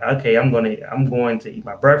thinking, okay, I'm going to eat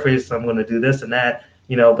my breakfast, I'm going to do this and that,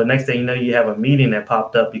 but next thing you know, you have a meeting that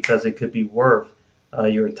popped up because it could be worth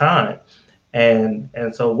your time. And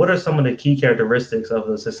so what are some of the key characteristics of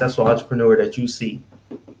a successful entrepreneur that you see?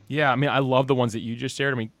 Yeah, I mean, I love the ones that you just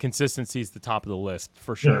shared. I mean, consistency is the top of the list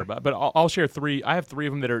for sure. But I'll share three. I have three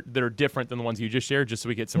of them that are different than the ones you just shared, just so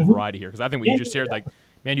we get some Mhm. variety here. Because I think what you Yeah. just shared, like,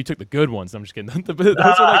 man, you took the good ones. I'm just kidding.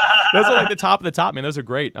 Those are like the top of the top, man. Those are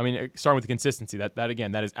great. I mean, starting with the consistency, that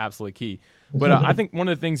again, that is absolutely key. But I think one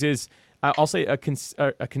of the things is I'll say a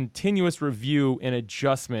continuous review and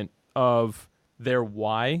adjustment of their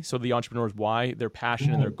why. So the entrepreneur's why, their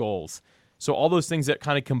passion, and their goals. So all those things that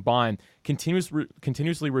kind of combine,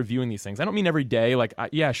 continuously reviewing these things. I don't mean every day. Like,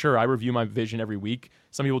 yeah, sure, I review my vision every week.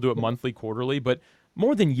 Some people do it monthly, quarterly, but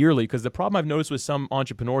more than yearly. Because the problem I've noticed with some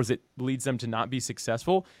entrepreneurs that leads them to not be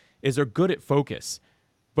successful is they're good at focus,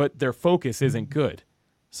 but their focus isn't good.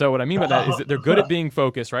 So what I mean by that is that they're good at being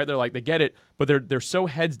focused, right? They're like, they get it, but they're so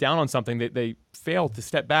heads down on something that they fail to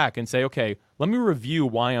step back and say, okay, let me review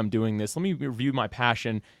why I'm doing this. Let me review my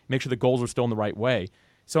passion, make sure the goals are still in the right way.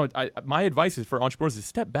 So my advice is for entrepreneurs to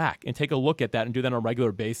step back and take a look at that and do that on a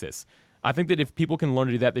regular basis. I think that if people can learn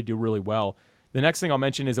to do that, they do really well. The next thing I'll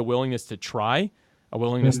mention is a willingness to try, a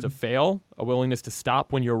willingness to fail, a willingness to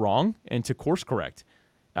stop when you're wrong, and to course correct.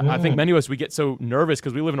 I think many of us, we get so nervous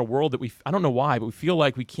because we live in a world that I don't know why, but we feel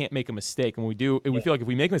like we can't make a mistake. And when we do, we feel like if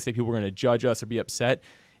we make a mistake, people are going to judge us or be upset.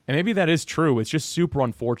 And maybe that is true. It's just super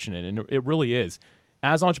unfortunate. And it really is.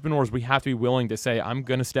 As entrepreneurs, we have to be willing to say, I'm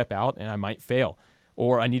going to step out and I might fail.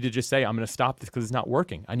 Or I need to just say, I'm going to stop this because it's not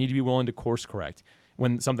working. I need to be willing to course correct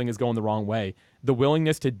when something is going the wrong way. The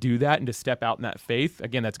willingness to do that and to step out in that faith,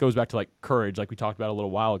 again, that goes back to like courage, like we talked about a little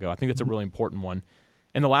while ago. I think that's a really important one.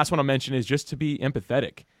 And the last one I'll mention is just to be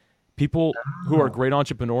empathetic. People who are great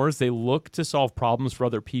entrepreneurs, they look to solve problems for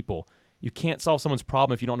other people. You can't solve someone's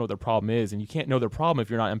problem if you don't know what their problem is, and you can't know their problem if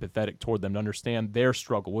you're not empathetic toward them to understand their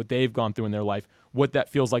struggle, what they've gone through in their life, what that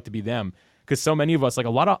feels like to be them. Because so many of us, like a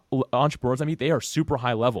lot of entrepreneurs I meet, they are super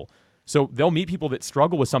high level. So they'll meet people that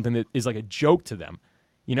struggle with something that is like a joke to them.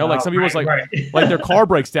 Like some people's Right. like their car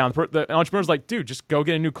breaks down. The entrepreneur's like, dude, just go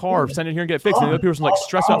get a new car, send it here and get it fixed. And the other person's like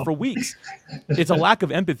stressed out for weeks. It's a lack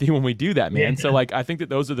of empathy when we do that, man. So like, I think that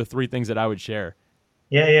those are the three things that I would share.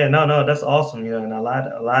 Yeah, no, that's awesome. And a lot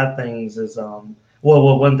of things is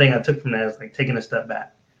well, one thing I took from that is like taking a step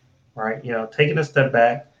back, right? Taking a step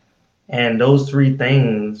back, and those three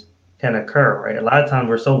things can occur, right? A lot of times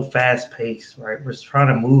we're so fast paced, right? We're trying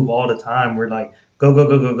to move all the time. We're like, go, go,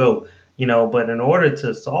 go, go, go, but in order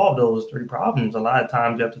to solve those three problems, a lot of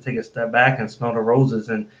times you have to take a step back and smell the roses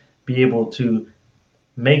and be able to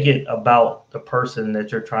make it about the person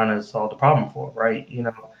that you're trying to solve the problem for, right?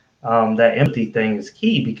 That empathy thing is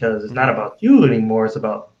key because it's not about you anymore, it's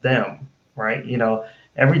about them, right?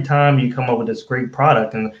 Every time you come up with this great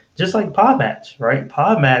product, and just like Podmatch, right?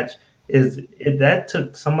 Podmatch that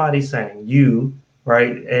took somebody saying you,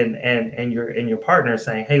 right, and your partner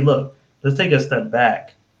saying, hey, look, let's take a step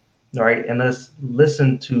back, right, and let's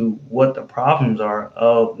listen to what the problems are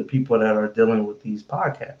of the people that are dealing with these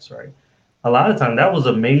podcasts, right? A lot of time that was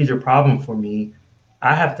a major problem for me.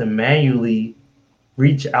 I have to manually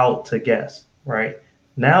reach out to guests, right?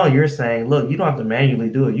 Now you're saying, look, you don't have to manually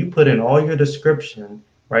do it. You put in all your description,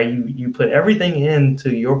 right? You put everything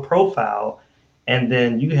into your profile, and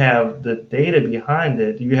then you have the data behind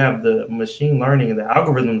it. You have the machine learning and the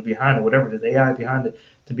algorithms behind it, whatever the AI behind it,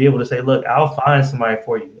 to be able to say, look, I'll find somebody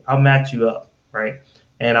for you. I'll match you up, right?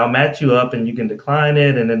 And I'll match you up and you can decline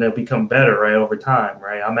it and then it'll become better, right, over time,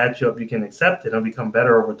 right? I'll match you up, you can accept it, it'll become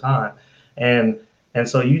better over time. And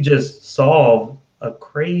so you just solve a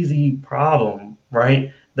crazy problem,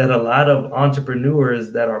 right? that a lot of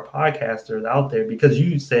entrepreneurs that are podcasters out there, because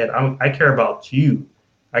you said, I care about you.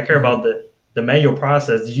 I care about the manual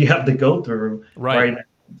process that you have to go through Right.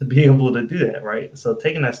 to be able to do that, right? So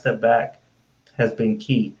taking that step back has been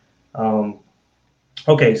key. Um,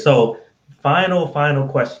 okay, so final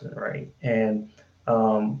question, right? And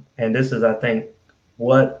this is, I think,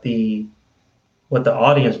 what the what the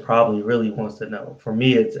audience probably really wants to know. For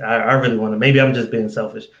me, it's I really want to. Maybe I'm just being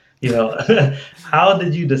selfish. How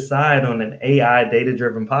did you decide on an AI data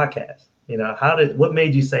driven podcast? What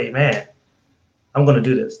made you say, man, I'm going to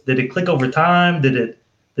do this? Did it click over time? Did it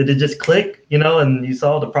just click? And you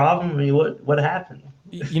saw the problem. I mean, what happened?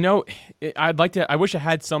 You know, I wish I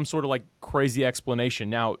had some sort of like crazy explanation.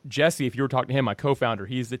 Now, Jesse, if you were talking to him, my co-founder,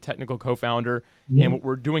 he's the technical co-founder, and what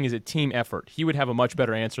we're doing is a team effort. He would have a much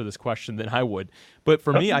better answer to this question than I would. But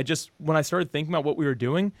for me, when I started thinking about what we were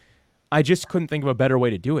doing, I just couldn't think of a better way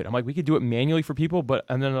to do it. I'm like, we could do it manually for people,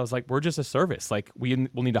 and then I was like, we're just a service. Like, we'll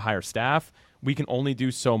need to hire staff. We can only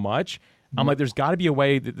do so much. I'm like, there's got to be a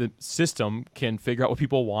way that the system can figure out what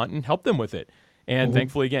people want and help them with it. And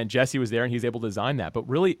thankfully, again, Jesse was there and he was able to design that. But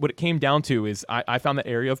really, what it came down to is I found that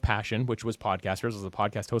area of passion, which was podcasters. As a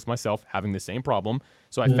podcast host myself, having the same problem.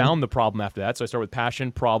 So I found the problem after that. So I started with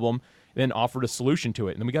passion, problem, then offered a solution to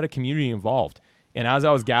it. And then we got a community involved. And as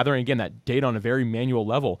I was gathering, again, that data on a very manual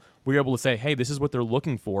level, we were able to say, hey, this is what they're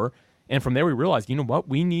looking for. And from there, we realized, you know what?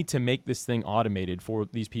 We need to make this thing automated for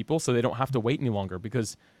these people so they don't have to wait any longer.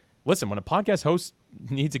 Because listen, when a podcast host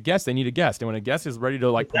needs a guest, they need a guest. And when a guest is ready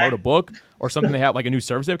to like promote a book or something, they have like a new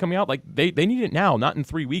service they have coming out, like they need it now, not in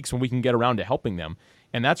 3 weeks when we can get around to helping them.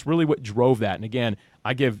 And that's really what drove that. And again,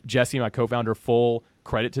 I give Jesse, my co-founder, full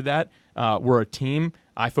credit to that. We're a team.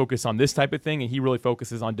 I focus on this type of thing, and he really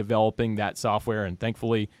focuses on developing that software. And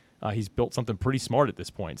thankfully, he's built something pretty smart at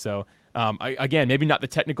this point. So again, maybe not the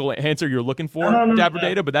technical answer you're looking for, Dapper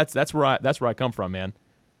Data, but that's where I come from, man.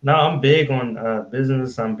 No, I'm big on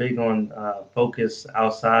business. I'm big on focus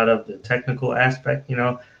outside of the technical aspect,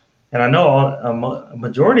 And I know a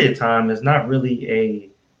majority of the time is not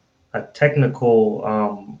really a technical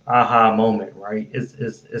aha moment, right?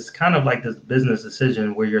 It's kind of like this business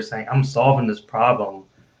decision where you're saying, I'm solving this problem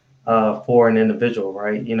for an individual,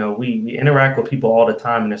 right? We interact with people all the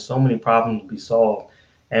time, and there's so many problems to be solved.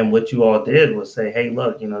 And what you all did was say, hey,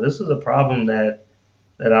 look, this is a problem that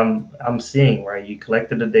I'm seeing, right? You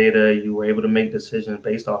collected the data, you were able to make decisions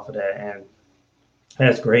based off of that, and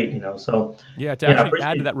that's great, So to actually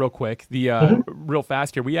add to that real quick, real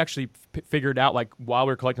fast here, we actually figured out, like while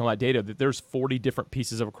we were collecting all that data, that there's 40 different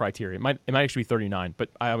pieces of a criteria. It might actually be 39, but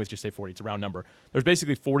I always just say 40. It's a round number. There's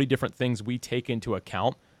basically 40 different things we take into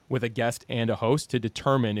account with a guest and a host to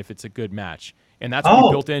determine if it's a good match. And that's what we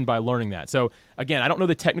built in by learning that. So again, I don't know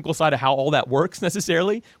the technical side of how all that works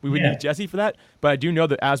necessarily. We would need Jesse for that. But I do know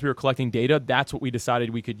that as we were collecting data, that's what we decided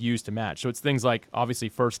we could use to match. So it's things like, obviously,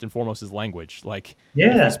 first and foremost is language. Like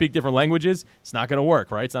if you speak different languages, it's not going to work,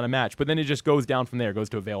 right? It's not a match. But then it just goes down from there. It goes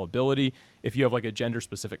to availability. If you have like a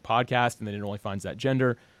gender-specific podcast and then it only finds that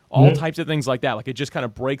gender, all types of things like that. Like it just kind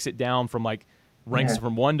of breaks it down from like ranks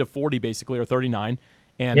from 1 to 40 basically, or 39.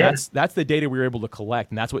 And that's the data we were able to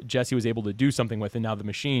collect, and that's what Jesse was able to do something with, and now the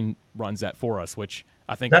machine runs that for us, which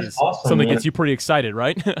I think is awesome, something that gets you pretty excited,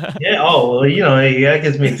 right? Yeah. Oh, well, that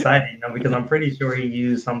gets me excited, because I'm pretty sure he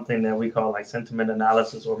used something that we call like sentiment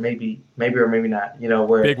analysis, or maybe or maybe not,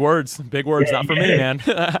 where big words, not for me, man.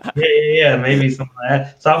 Maybe something like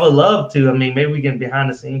that. So I would love to. I mean, maybe we can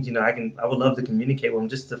behind the scenes. I would love to communicate with him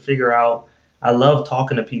just to figure out. I love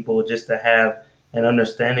talking to people just to have an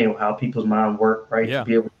understanding of how people's mind work, right? To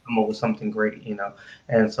be able to come up with something great,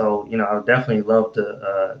 And so, I would definitely love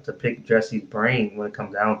to pick Jesse's brain when it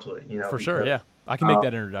comes down to it, For sure, yeah. I can make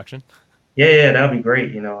that introduction. Yeah, that'd be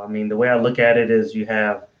great. I mean, the way I look at it is you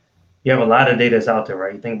have a lot of data that's out there,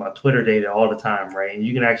 right? You think about Twitter data all the time, right? And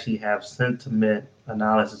you can actually have sentiment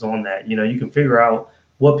analysis on that. You can figure out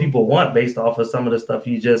what people want based off of some of the stuff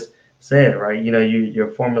you just said, right?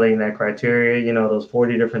 You're formulating that criteria, those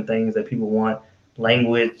 40 different things that people want.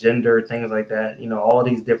 Language, gender, things like that, all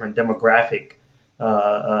these different demographic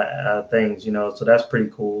things, so that's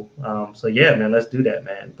pretty cool. So yeah, man, let's do that,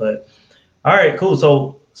 man. But all right, cool.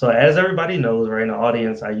 So as everybody knows, right, in the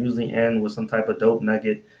audience, I usually end with some type of dope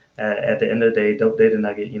nugget at the end of the day, dope data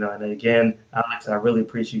nugget, and again, Alex, I really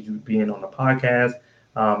appreciate you being on the podcast.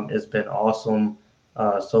 It's been awesome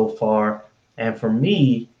so far. And for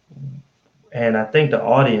me, and I think the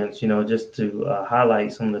audience, just to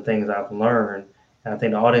highlight some of the things I've learned, and I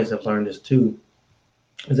think the audience have learned this too,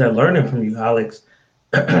 is that learning from you, Alex,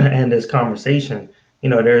 and this conversation,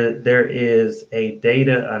 there is a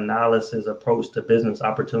data analysis approach to business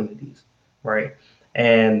opportunities, right?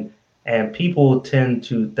 And people tend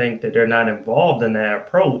to think that they're not involved in that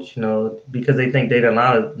approach, because they think data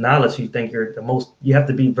knowledge, you think you have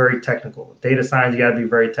to be very technical. Data science, you got to be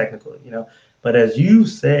very technical. But as you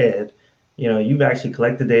said, you've actually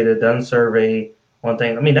collected data, done survey on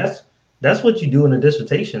things. I mean, that's what you do in a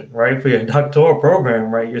dissertation, right? For your doctoral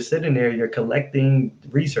program, right? You're sitting there, you're collecting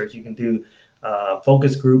research. You can do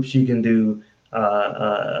focus groups, you can do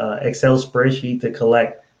Excel spreadsheet to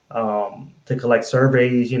collect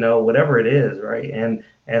surveys, whatever it is, right? And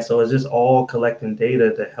so it's just all collecting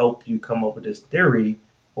data to help you come up with this theory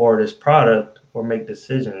or this product or make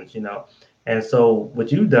decisions. And so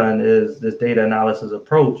what you've done is this data analysis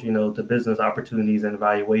approach, to business opportunities and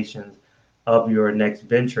evaluations of your next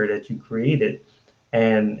venture that you created.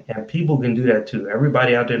 And people can do that too.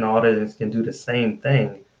 Everybody out there in the audience can do the same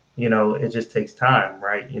thing. It just takes time,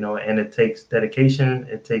 right? And it takes dedication,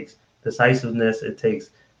 it takes decisiveness, it takes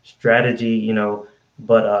strategy,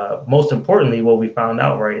 but most importantly, what we found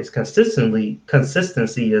out, right, is consistency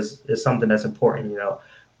is something that's important.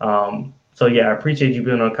 So yeah, I appreciate you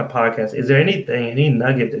being on the podcast. Is there any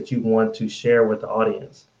nugget that you want to share with the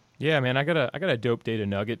audience? Yeah, man, I got a dope data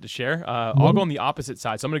nugget to share. I'll go on the opposite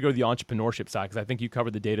side. So I'm going to go to the entrepreneurship side because I think you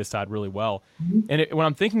covered the data side really well. And when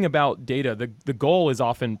I'm thinking about data, the goal is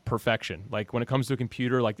often perfection. Like when it comes to a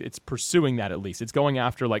computer, like it's pursuing that at least. It's going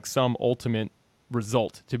after like some ultimate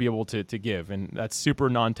result to be able to give. And that's super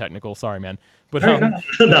non-technical. Sorry, man. But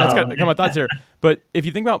that's kind of my thoughts here. But if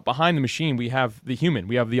you think about behind the machine, we have the human,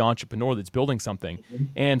 we have the entrepreneur that's building something.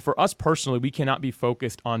 And for us personally, we cannot be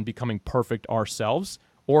focused on becoming perfect ourselves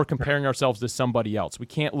or comparing ourselves to somebody else. I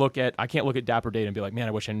can't look at Dapper Data and be like, man,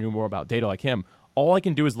 I wish I knew more about data like him. All I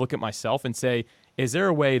can do is look at myself and say, is there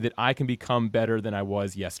a way that I can become better than I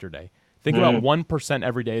was yesterday? Think about 1%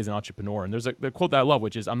 every day as an entrepreneur. And there's the quote that I love,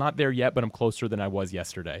 which is, I'm not there yet, but I'm closer than I was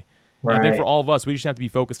yesterday. Right. And I think for all of us, we just have to be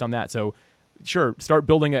focused on that. So sure, start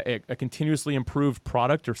building a continuously improved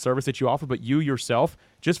product or service that you offer, but you yourself,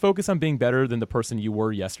 just focus on being better than the person you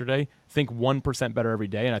were yesterday. Think 1% better every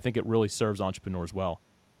day, and I think it really serves entrepreneurs well.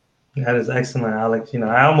 That is excellent, Alex.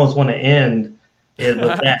 I almost want to end it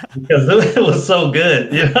with that because it was so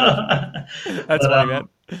good. That's funny,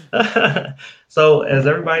 man. So as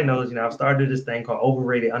everybody knows, I've started this thing called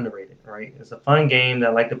Overrated, Underrated, right? It's a fun game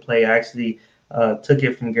that I like to play. I actually took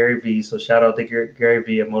it from Gary Vee. So shout out to Gary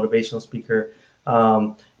Vee, a motivational speaker.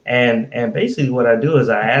 And basically what I do is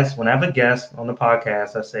I ask, when I have a guest on the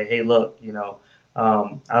podcast, I say, hey, look,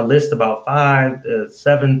 I list about 5 to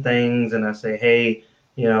 7 things. And I say, hey,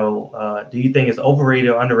 do you think it's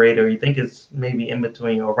overrated or underrated, or you think it's maybe in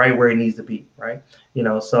between or right where it needs to be, right?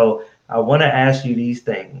 So I want to ask you these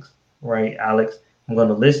things, right, Alex? I'm going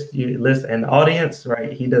to list an audience,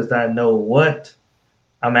 right? He does not know what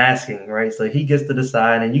I'm asking, right? So he gets to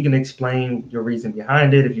decide, and you can explain your reason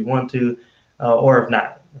behind it if you want to, or if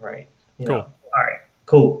not, right? Cool. All right,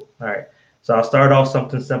 cool. All right. So I'll start off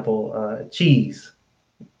something simple, cheese.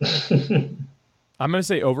 I'm going to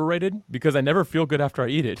say overrated because I never feel good after I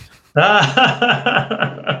eat it.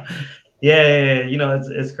 Yeah,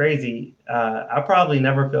 it's crazy. I probably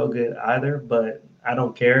never feel good either, but I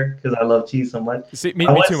don't care because I love cheese so much. See, me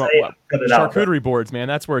too. Charcuterie boards, man,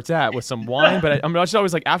 that's where it's at with some wine. But I'm just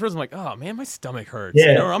always like, afterwards, I'm like, oh man, my stomach hurts.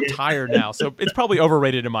 Yeah, or I'm tired now. So it's probably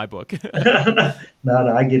overrated in my book.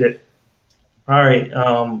 No, I get it. All right,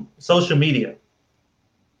 social media.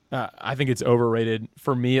 I think it's overrated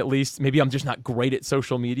for me, at least. Maybe I'm just not great at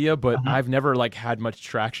social media, but I've never had much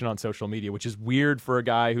traction on social media, which is weird for a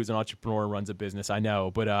guy who's an entrepreneur and runs a business. I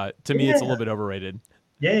know, but to me, it's a little bit overrated.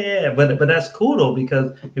 Yeah, but that's cool though,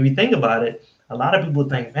 because if you think about it, a lot of people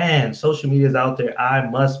think, man, social media is out there. I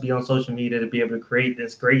must be on social media to be able to create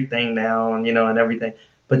this great thing now, and everything.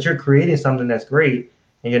 But you're creating something that's great,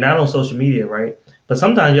 and you're not on social media, right? But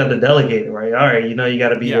sometimes you have to delegate it, right? All right, you got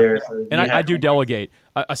to be there. So and I do delegate.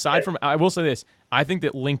 Aside from, I will say this, I think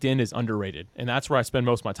that LinkedIn is underrated, and that's where I spend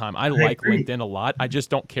most of my time. I like LinkedIn a lot. I just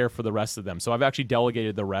don't care for the rest of them. So I've actually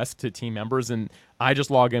delegated the rest to team members, and I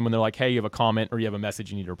just log in when they're like, hey, you have a comment or you have a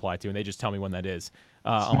message you need to reply to, and they just tell me when that is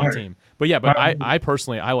on my team. But yeah, I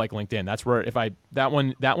personally, I like LinkedIn. That's where that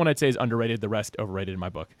one I'd say is underrated, the rest overrated in my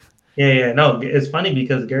book. Yeah. No, it's funny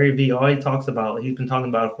because Gary Vee, all he talks about, he's been talking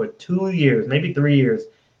about it for 2 years, maybe 3 years.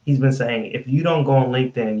 He's been saying, if you don't go on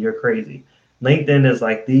LinkedIn, you're crazy. LinkedIn is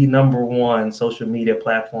like the #1 social media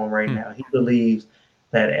platform right now. He believes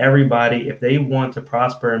that everybody, if they want to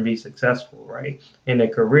prosper and be successful, right, in their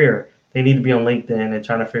career, they need to be on LinkedIn and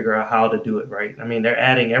trying to figure out how to do it, right? I mean, they're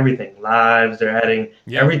adding everything, lives, they're adding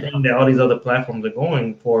everything that all these other platforms are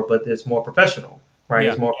going for, but it's more professional, right?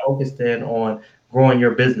 It's more focused in on growing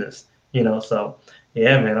your business, So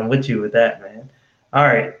yeah, man, I'm with you with that, man. All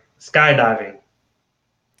right, skydiving.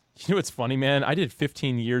 You know what's funny, man? I did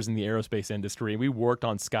 15 years in the aerospace industry. We worked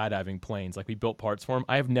on skydiving planes. Like we built parts for them.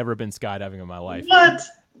 I have never been skydiving in my life. What?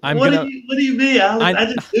 I'm gonna. What do you mean? I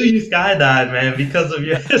just knew you skydive, man, because of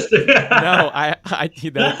your history. No,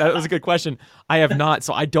 that was a good question. I have not,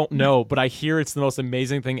 so I don't know, but I hear it's the most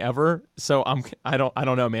amazing thing ever. So I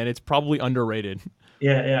don't know, man. It's probably underrated.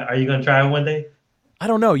 Yeah. Are you gonna try it one day? I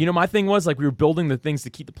don't know. You know, my thing was like we were building the things to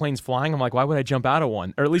keep the planes flying. I'm like, why would I jump out of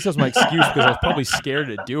one? Or at least that was my excuse because I was probably scared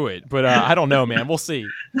to do it. But I don't know, man. We'll see.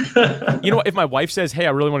 You know, if my wife says, "Hey, I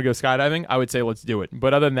really want to go skydiving," I would say, "Let's do it."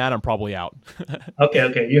 But other than that, I'm probably out.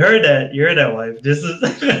 Okay. You heard that, wife. This is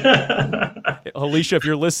Alicia, if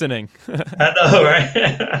you're listening. I know,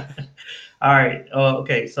 right? All right.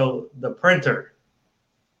 Okay. So the printer,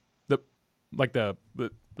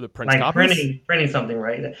 the print like copies? printing something,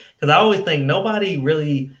 right? Because I always think nobody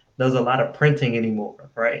really does a lot of printing anymore,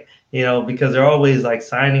 right? You know, because they're always like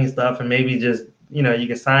signing stuff and maybe just, you know, you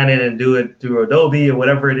can sign it and do it through Adobe or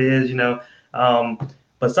whatever it is, you know.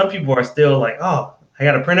 But some people are still like, oh, I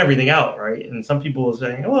got to print everything out, right? And some people are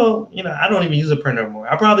saying, well, you know, I don't even use a printer anymore.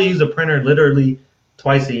 I probably use a printer literally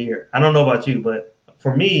twice a year. I don't know about you, but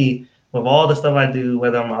for me, with all the stuff I do,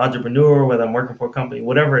 whether I'm an entrepreneur, whether I'm working for a company,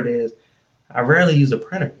 whatever it is, I rarely use a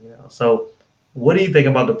printer, you know. So what do you think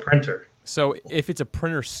about the printer? So if it's a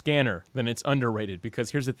printer scanner, then it's underrated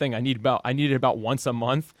because here's the thing: I need it about once a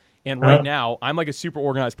month. And right now, I'm like a super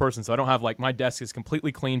organized person, so I don't have like my desk is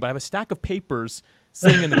completely clean, but I have a stack of papers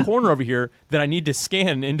sitting in the corner over here that I need to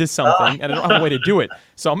scan into something, and I don't have a way to do it.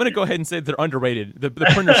 So I'm going to go ahead and say they're underrated. The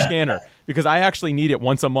printer scanner, because I actually need it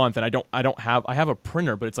once a month, and I have a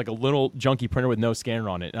printer, but it's like a little junky printer with no scanner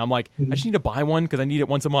on it, and I'm like, I just need to buy one because I need it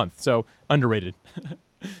once a month. So underrated.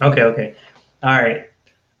 Okay. All right.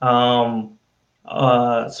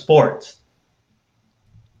 Sports.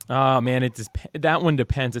 Oh man, that one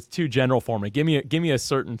depends. It's too general for me. Give me a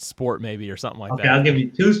certain sport maybe or something like Okay, that. I'll give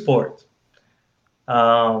you two sports.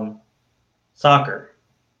 Soccer.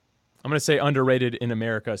 I'm going to say underrated in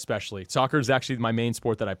America, especially. Soccer is actually my main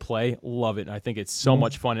sport that I play. Love it. And I think it's so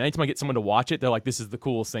much fun. And anytime I get someone to watch it, they're like, this is the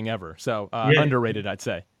coolest thing ever. So underrated, I'd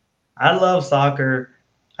say. I love soccer.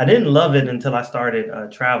 I didn't love it until I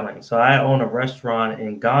started traveling. So I own a restaurant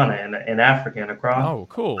in Ghana in Africa and across. Oh,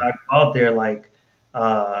 cool. I go out there like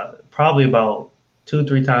probably about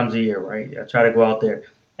 2-3 times a year, right? I try to go out there.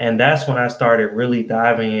 And that's when I started really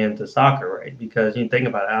diving into soccer, right? Because you think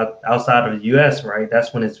about it, outside of the U.S., right?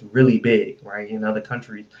 That's when it's really big, right? In other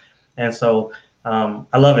countries. And so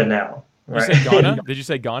I love it now. Right? You said Ghana? Did you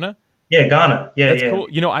say Ghana? Yeah, Ghana. Yeah, That's yeah. cool.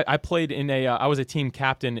 You know, I played in I was a team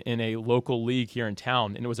captain in a local league here in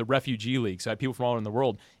town, and it was a refugee league. So I had people from all over the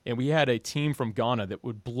world, and we had a team from Ghana that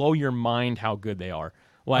would blow your mind how good they are.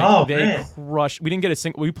 Like they crushed. We didn't get a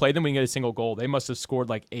single. We played them. We didn't get a single goal. They must have scored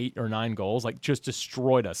like 8 or 9 goals. Like just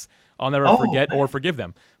destroyed us. I'll never forget or forgive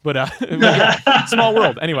them. But small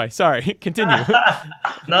world. Anyway, sorry. Continue.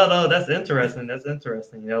 No, that's interesting. That's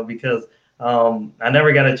interesting. You know, because I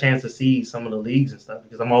never got a chance to see some of the leagues and stuff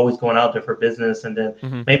because I'm always going out there for business and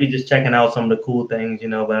then maybe just checking out some of the cool things. You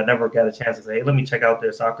know, but I never got a chance to say, hey, let me check out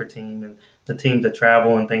their soccer team and the teams that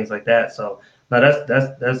travel and things like that. So. No,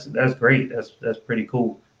 that's great. That's pretty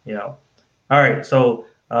cool. You know. All right. So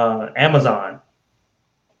Amazon.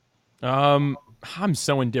 I'm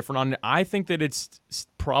so indifferent on it. I think that it's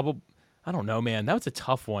probably. I don't know, man. That was a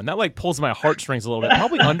tough one. That like pulls my heartstrings a little bit.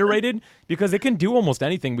 Probably underrated because it can do almost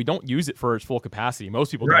anything. We don't use it for its full capacity.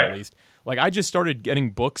 Most people don't, at least. Like I just started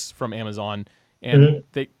getting books from Amazon, and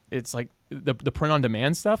it's like the print on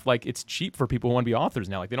demand stuff. Like it's cheap for people who want to be authors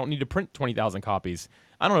now. Like they don't need to print 20,000 copies.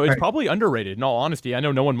 I don't know. It's probably underrated. In all honesty, I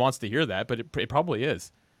know no one wants to hear that, but it probably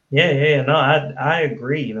is. Yeah. No, I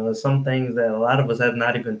agree. You know, there's some things that a lot of us have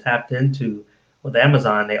not even tapped into with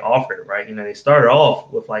Amazon. They offered, right? You know, they started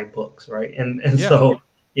off with like books, right? And so,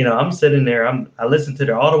 you know, I'm sitting there. I listen to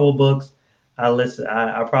their Audible books. I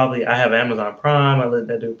have Amazon Prime.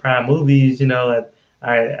 I do Prime Movies. You know,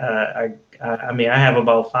 I mean, I have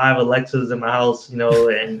about 5 Alexas in my house. You know,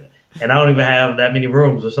 and I don't even have that many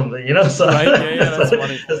rooms or something, you know. So that's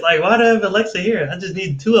funny. It's like, why do I have Alexa here? I just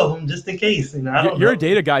need 2 of them just in case. You know, you're a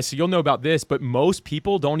data guy, so you'll know about this. But most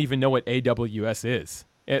people don't even know what AWS is.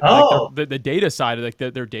 Like the data side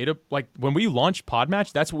of their data. Like when we launched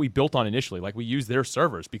Podmatch, that's what we built on initially. Like we use their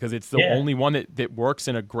servers because it's the only one that works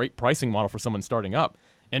in a great pricing model for someone starting up.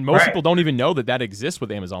 And most people don't even know that exists with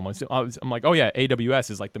Amazon. I'm like, oh yeah, AWS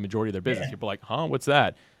is like the majority of their business. People are like, huh, what's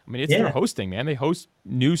that? I mean, it's their hosting, man. They host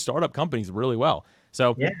new startup companies really well.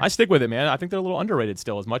 So I stick with it, man. I think they're a little underrated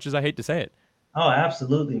still, as much as I hate to say it. Oh,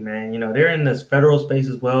 absolutely, man. They're in this federal space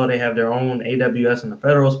as well. They have their own AWS in the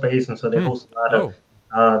federal space, and so they host a lot of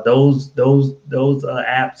Oh, those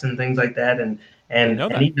apps and things like that, and didn't and know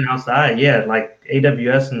and that. even outside, yeah, like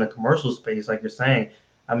AWS in the commercial space, like you're saying.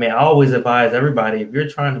 I mean, I always advise everybody if you're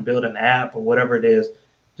trying to build an app or whatever it is,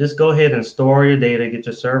 just go ahead and store your data, get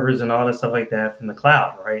your servers and all that stuff like that from the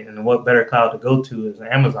cloud, right? And what better cloud to go to is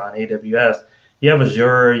Amazon, AWS. You have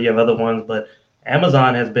Azure, you have other ones, but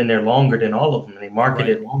Amazon has been there longer than all of them, and they market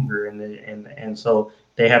Right. it longer, and so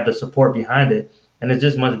they have the support behind it, and it's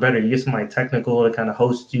just much better. You get somebody technical to kind of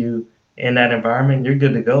host you in that environment, you're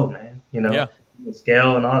good to go, man. Yeah. You can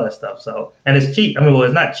scale and all that stuff. So, and it's cheap. I mean, well,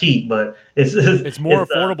 it's not cheap, but it's It's more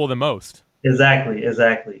it's affordable than most. exactly.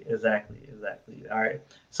 All right.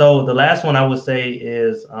 So the last one I would say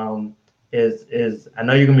is I know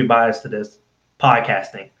you're gonna be biased to this,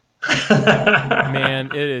 podcasting. Man,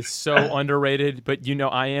 it is so underrated, but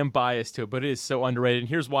I am biased to it, but it is so underrated. And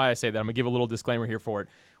here's why I say that. I'm going to give a little disclaimer here for it.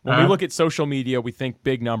 When we Uh-huh. look at social media, we think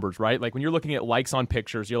big numbers, right? Like when you're looking at likes on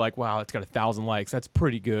pictures, you're like, wow, it's got 1,000 likes. That's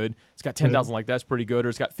pretty good. It's got 10,000 likes. That's pretty good. Or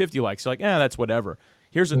it's got 50 likes. You're like, that's whatever.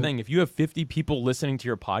 Here's the thing. If you have 50 people listening to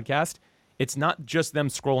your podcast, it's not just them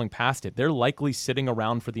scrolling past it. They're likely sitting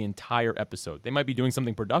around for the entire episode. They might be doing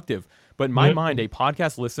something productive, but in my mind, a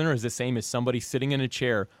podcast listener is the same as somebody sitting in a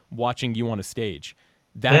chair watching you on a stage.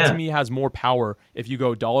 That to Yeah. me has more power if you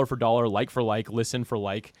go dollar for dollar, like for like, listen for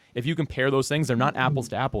like. If you compare those things, they're not apples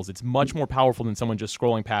to apples. It's much more powerful than someone just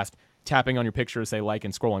scrolling past, tapping on your picture to say like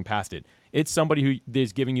and scrolling past it. It's somebody who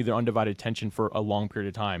is giving you their undivided attention for a long period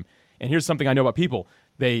of time. And here's something I know about people.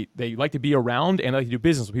 They like to be around and like to do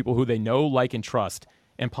business with people who they know, like, and trust.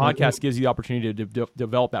 And podcast gives you the opportunity to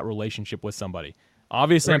develop that relationship with somebody.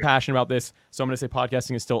 Obviously, I'm passionate about this, so I'm going to say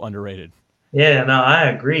podcasting is still underrated. Yeah, no, I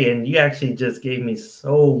agree. And you actually just gave me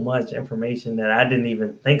so much information that I didn't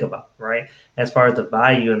even think about, right? As far as the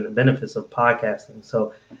value and the benefits of podcasting.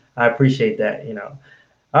 So I appreciate that.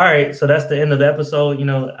 All right, so that's the end of the episode.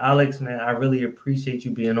 Alex, man, I really appreciate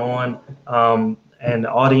you being on. And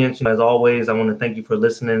the audience, as always, I want to thank you for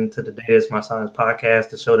listening to the Data is My Science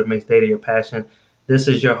podcast, the show that makes data your passion. This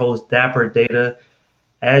is your host, Dapper Data.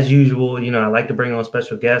 As usual, I like to bring on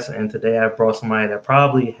special guests, and today I brought somebody that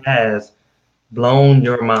probably has blown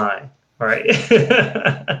your mind. All right.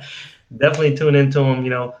 Definitely tune into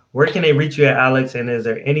them. Where can they reach you at, Alex? And is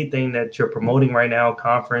there anything that you're promoting right now,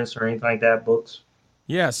 conference or anything like that, books?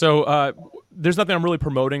 Yeah, so there's nothing I'm really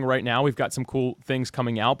promoting right now. We've got some cool things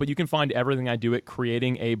coming out, but you can find everything I do at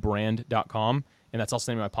creatingabrand.com. And that's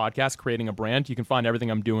also the name of my podcast, Creating a Brand. You can find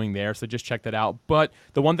everything I'm doing there, so just check that out. But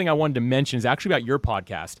the one thing I wanted to mention is actually about your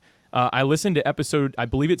podcast. I listened to episode, I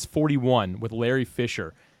believe it's 41 with Larry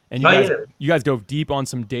Fisher. And you guys dove deep on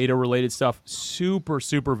some data-related stuff. Super,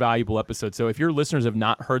 super valuable episode. So if your listeners have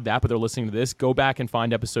not heard that, but they're listening to this, go back and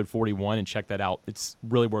find episode 41 and check that out. It's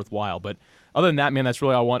really worthwhile. But other than that, man, that's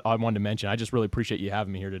really all I wanted to mention. I just really appreciate you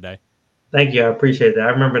having me here today. Thank you. I appreciate that. I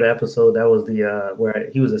remember the episode. That was the where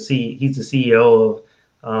he's the CEO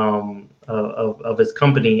of his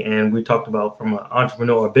company, and we talked about from an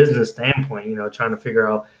entrepreneur or business standpoint. Trying to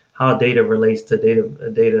figure out how data relates to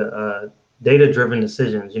data-driven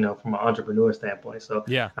decisions. From an entrepreneur standpoint. So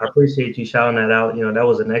Yeah. I appreciate you shouting that out. That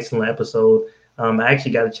was an excellent episode. I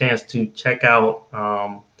actually got a chance to check out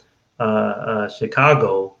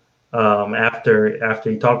Chicago. After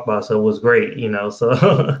he talked about it, so it was great,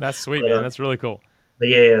 so That's sweet, man. That's really cool. but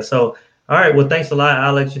yeah, so all right, well, thanks a lot,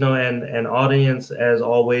 Alex, and audience, as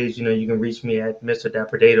always, you can reach me at Mr.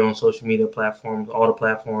 Dapper Data on social media platforms, all the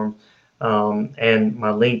platforms, and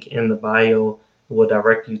my link in the bio will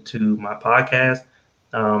direct you to my podcast,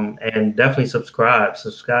 and definitely subscribe to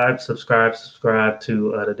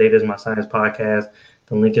the Data is My Science podcast.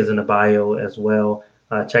 The link is in the bio as well.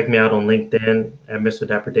 Check me out on LinkedIn at Mr.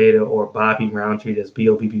 Dapper Data or Bobby Roundtree. That's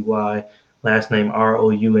Bobby. Last name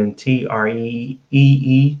Rountree,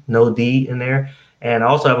 no D in there. And I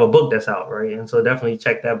also have a book that's out, right? And so definitely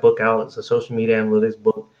check that book out. It's a social media analytics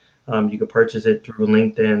book. You can purchase it through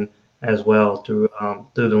LinkedIn as well through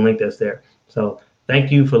the link that's there. So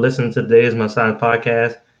thank you for listening to Today is My Science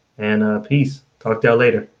podcast, and peace. Talk to y'all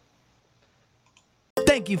later.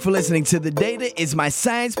 Thank you for listening to the Data is My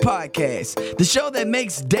Science podcast, the show that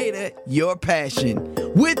makes data your passion,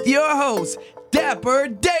 with your host, Dapper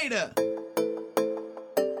Data.